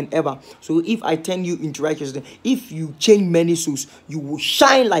forever and ever. So if I turn you into righteousness, if you change many souls, you will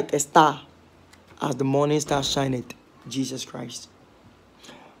shine like a star as the morning star shineth, Jesus Christ.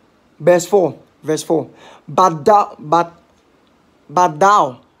 Verse 4. But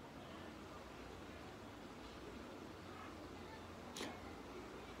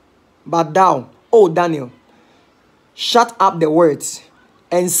thou, O Daniel, shut up the words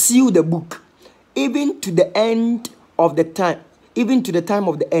and seal the book, even to the end of the time, even to the time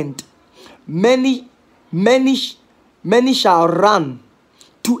of the end. Many shall run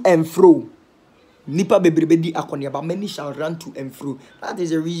to and fro. Nipa bebrebe akonia, but many shall run to and fro. That is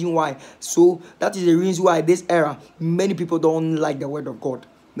the reason why. So that is the reason why this era, many people don't like the word of God.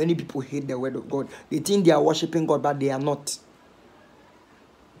 Many people hate the word of God. They think they are worshiping God, but they are not.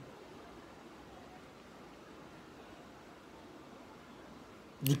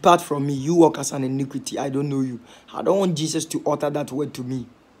 Depart from me, you walk as an iniquity. I don't know you. I don't want Jesus to utter that word to me.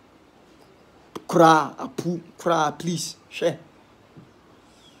 Cry, please. Share.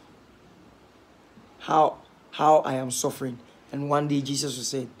 How I am suffering. And one day Jesus will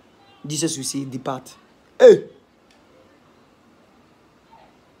say, depart. Hey!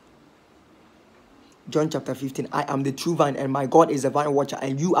 John chapter 15. I am the true vine, and my God is the vine watcher,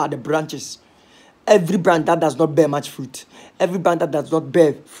 and you are the branches. Every branch that does not bear much fruit, every branch that does not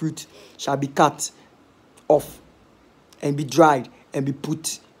bear fruit shall be cut off and be dried and be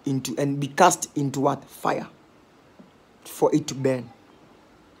put into and be cast into what? Fire, for it to burn.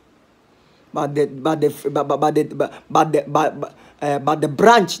 But the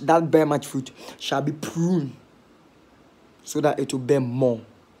branch that bear much fruit shall be pruned so that it will bear more.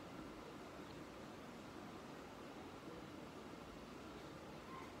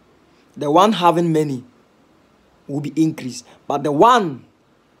 The one having many will be increased, but the one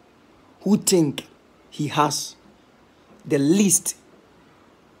who think he has the least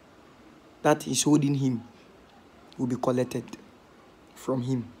that is holding him will be collected from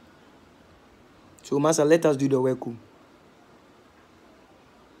him. So, Master, let us do the work.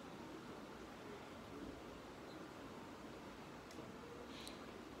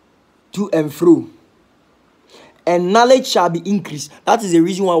 To and fro. And knowledge shall be increased. That is the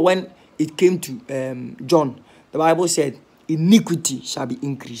reason why when it came to John, the Bible said, iniquity shall be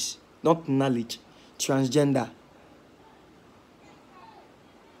increased, not knowledge. Transgender,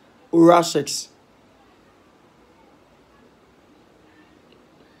 oral sex,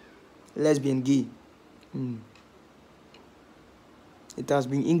 lesbian, gay. It has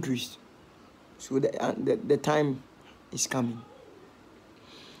been increased. So the time is coming.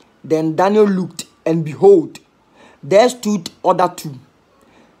 Then Daniel looked, and behold, there stood other two,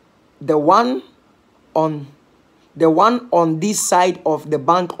 the one on this side of the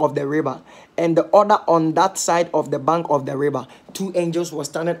bank of the river, and the other on that side of the bank of the river. Two angels were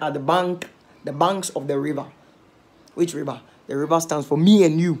standing at the banks of the river. Which river? The river stands for me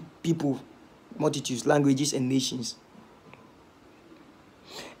and you, people, multitudes, languages, and nations.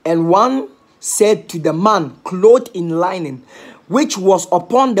 And one said to the man clothed in linen, which was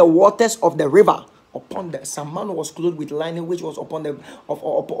upon the waters of the river. Some man was clothed with linen, which was upon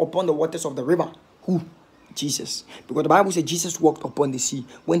the waters of the river. Who? Jesus. Because the Bible said Jesus walked upon the sea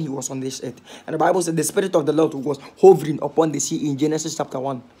when he was on this earth. And the Bible said the Spirit of the Lord was hovering upon the sea in Genesis chapter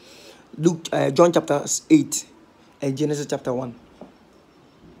 1. John chapter 8 and Genesis chapter 1.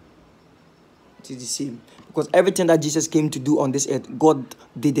 It is the same. Because everything that Jesus came to do on this earth, God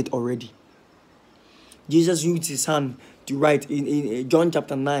did it already. Jesus used his hand to write in John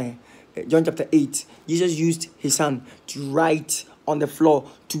chapter 9, John chapter 8. Jesus used his hand to write on the floor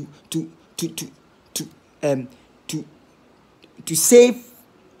to save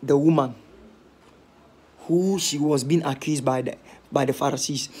the woman who she was being accused by the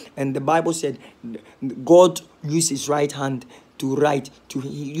Pharisees. And the Bible said God used his right hand to write,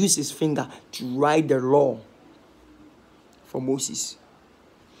 he used his finger to write the law for Moses.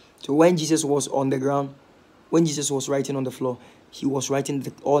 So when Jesus was on the ground, when Jesus was writing on the floor, he was writing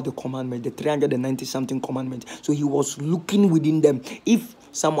all the commandments, the 390 something commandments. So he was looking within them if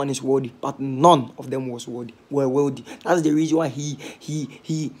someone is worthy, but none of them were worthy. That's the reason why he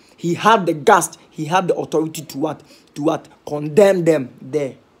had the guts, he had the authority to what? Condemn them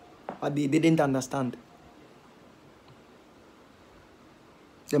there. But they didn't understand.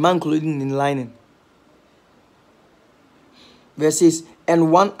 The man clothed in linen. Verse 6,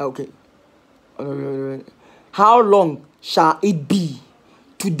 and one, okay. How long shall it be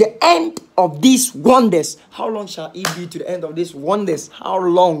to the end of these wonders? How long shall it be to the end of these wonders? How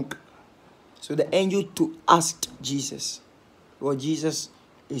long? So the angel asked Jesus. Well, Jesus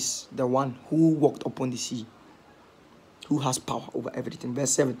is the one who walked upon the sea, who has power over everything.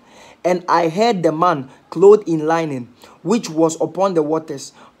 Verse 7. And I heard the man clothed in linen, which was upon the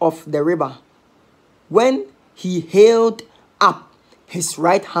waters of the river, when he held up his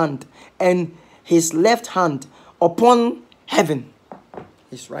right hand and his left hand upon heaven.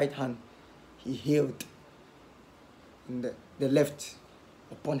 His right hand he held in the left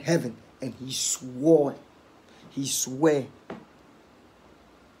upon heaven, and he swore. He swore.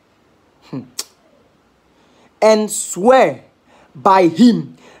 And swear by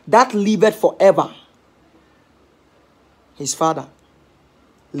him that liveth forever. His Father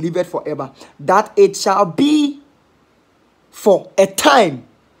liveth forever, that it shall be for a time,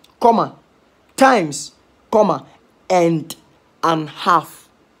 times, and half.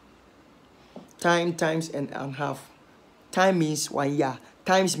 Time, times, and half. Time means 1 year.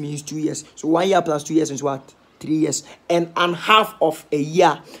 Times means 2 years. So 1 year plus 2 years is what? 3 years. And half of a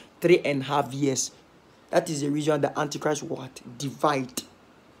year, 3.5 years. That is the reason the Antichrist will divide.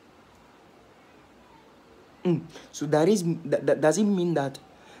 So that doesn't mean that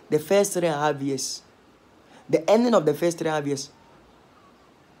the first 3.5 years, the ending of the first 3.5 years,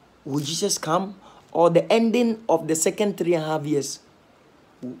 will Jesus come? Or the ending of the second 3.5 years,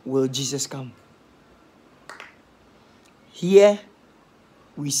 will Jesus come? Here,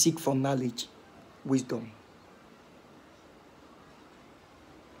 we seek for knowledge, wisdom.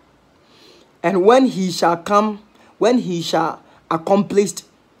 And when he shall come, when he shall accomplish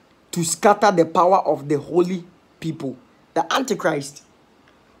to scatter the power of the holy people, the Antichrist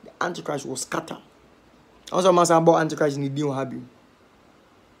will scatter. Also, must about Antichrist in the new habit.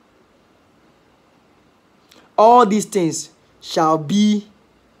 All these things shall be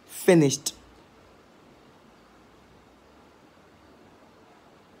finished.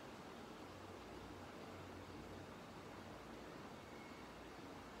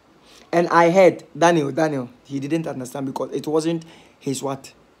 And I heard Daniel, he didn't understand because it wasn't his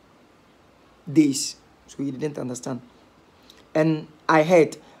what? Days. So he didn't understand. And I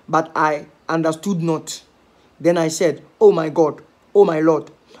heard, but I understood not. Then I said, Oh my God, oh my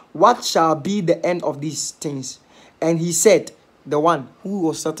Lord, what shall be the end of these things? And he said, the one who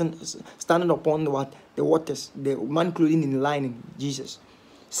was standing upon the waters, the man clothed in linen, Jesus,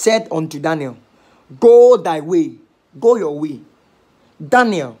 said unto Daniel, Go thy way, go your way,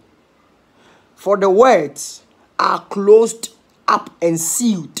 Daniel, for the words are closed up and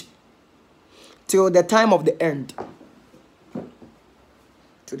sealed till the time of the end.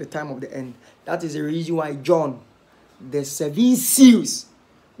 To the time of the end. That is the reason why John, the 7 seals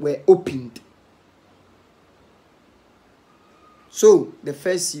were opened. So, the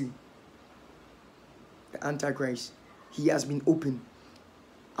first seal, the the Antichrist, he has been opened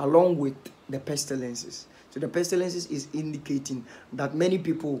along with the pestilences. So the pestilences is indicating that many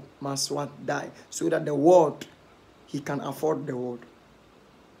people must die so that the world, he can afford the world,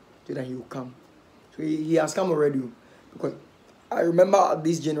 so that he will come. So he has come already. Because I remember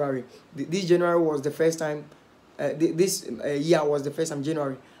this January. This January was the first time. This year was the first time,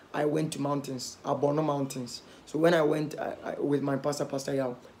 January, I went to mountains, Abono Mountains. So when I went with my Pastor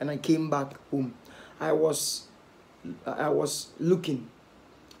Yaw, and I came back home, I was looking.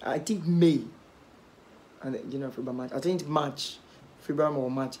 I think May, and January, February, March. I think March, February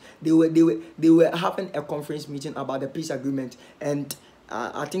or March. They were having a conference meeting about the peace agreement, and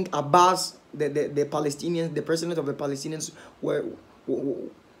I think Abbas, the Palestinians, the president of the Palestinians,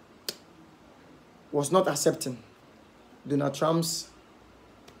 was not accepting Donald Trump's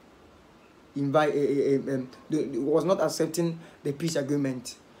was not accepting the peace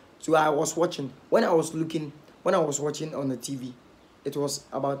agreement. So I was watching. When I was watching on the TV, it was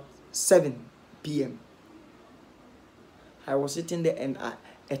about 7 p.m. I was sitting there, and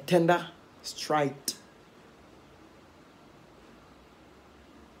a thunder struck.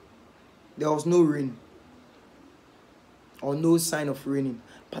 There was no rain or no sign of raining,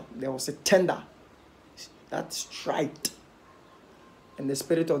 but there was a thunder that struck. And the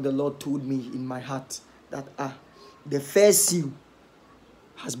Spirit of the Lord told me in my heart that the first seal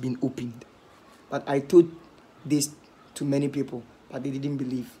has been opened. But I told this to many people, but they didn't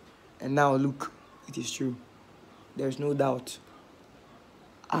believe. And now look, it is true. There is no doubt.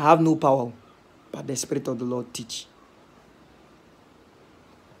 I have no power, but the Spirit of the Lord teach.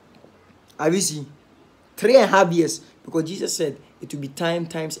 Have you seen? 3.5 years, because Jesus said it will be time,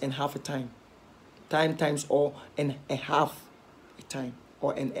 times, and half a time. Time, times, or and a half a time,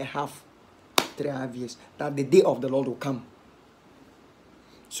 or and a half, 3.5 years. That the day of the Lord will come.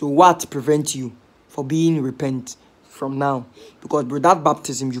 So what prevents you from being repent from now? Because without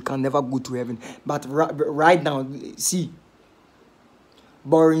baptism, you can never go to heaven. But right now, see,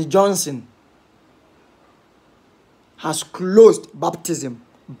 Boris Johnson has closed baptism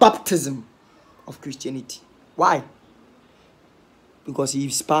of Christianity. Why? Because he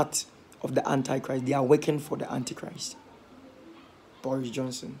is part of the Antichrist. They are working for the Antichrist. Boris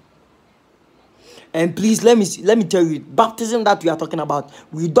Johnson. And please, let me tell you, baptism that we are talking about,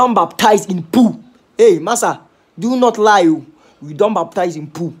 we don't baptize in poo. Hey, Massa, do not lie. We don't baptize in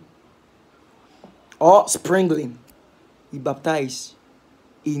poo or sprinkling. We baptize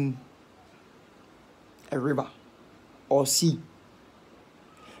in a river or sea.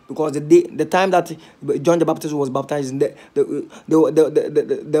 Because the time that John the Baptist was baptized, there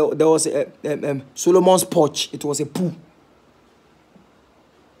was Solomon's porch. It was a pool.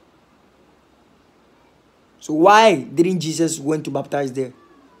 So why didn't Jesus went to baptize there?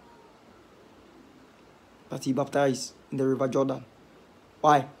 But he baptized in the River Jordan.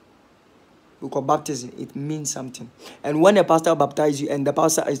 Why? Because baptism, it means something. And when a pastor baptizes you and the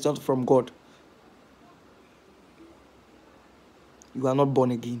pastor is not from God, you are not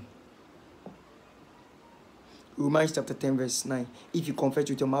born again. Romans chapter 10 verse 9. If you confess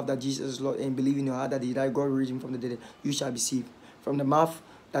with your mouth that Jesus is Lord and believe in your heart that he died, God raised him from the dead, you shall be saved. From the mouth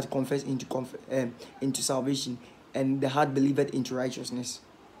that confess into salvation, and the heart believeth into righteousness.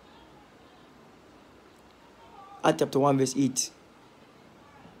 Acts chapter 1 verse 8.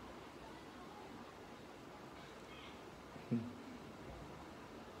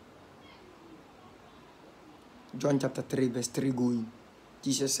 John chapter 3 verse 3 going.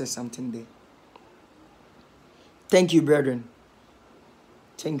 Jesus says something there. Thank you, brethren.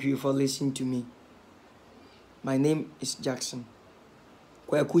 Thank you for listening to me. My name is Jackson.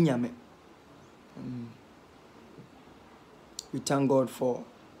 Kwaku Nyame. We thank God for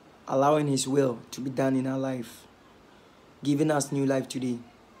allowing his will to be done in our life, giving us new life today.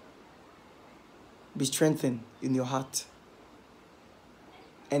 Be strengthened in your heart.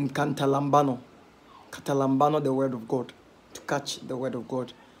 And Katalambano the word of God, to catch the word of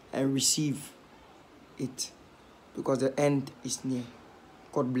God and receive it, because the end is near.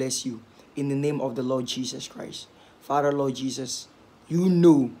 God bless you. In the name of the Lord Jesus Christ. Father, Lord Jesus, you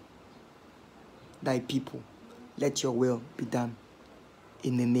know thy people. Let your will be done.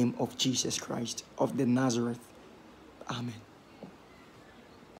 In the name of Jesus Christ of the Nazareth. Amen.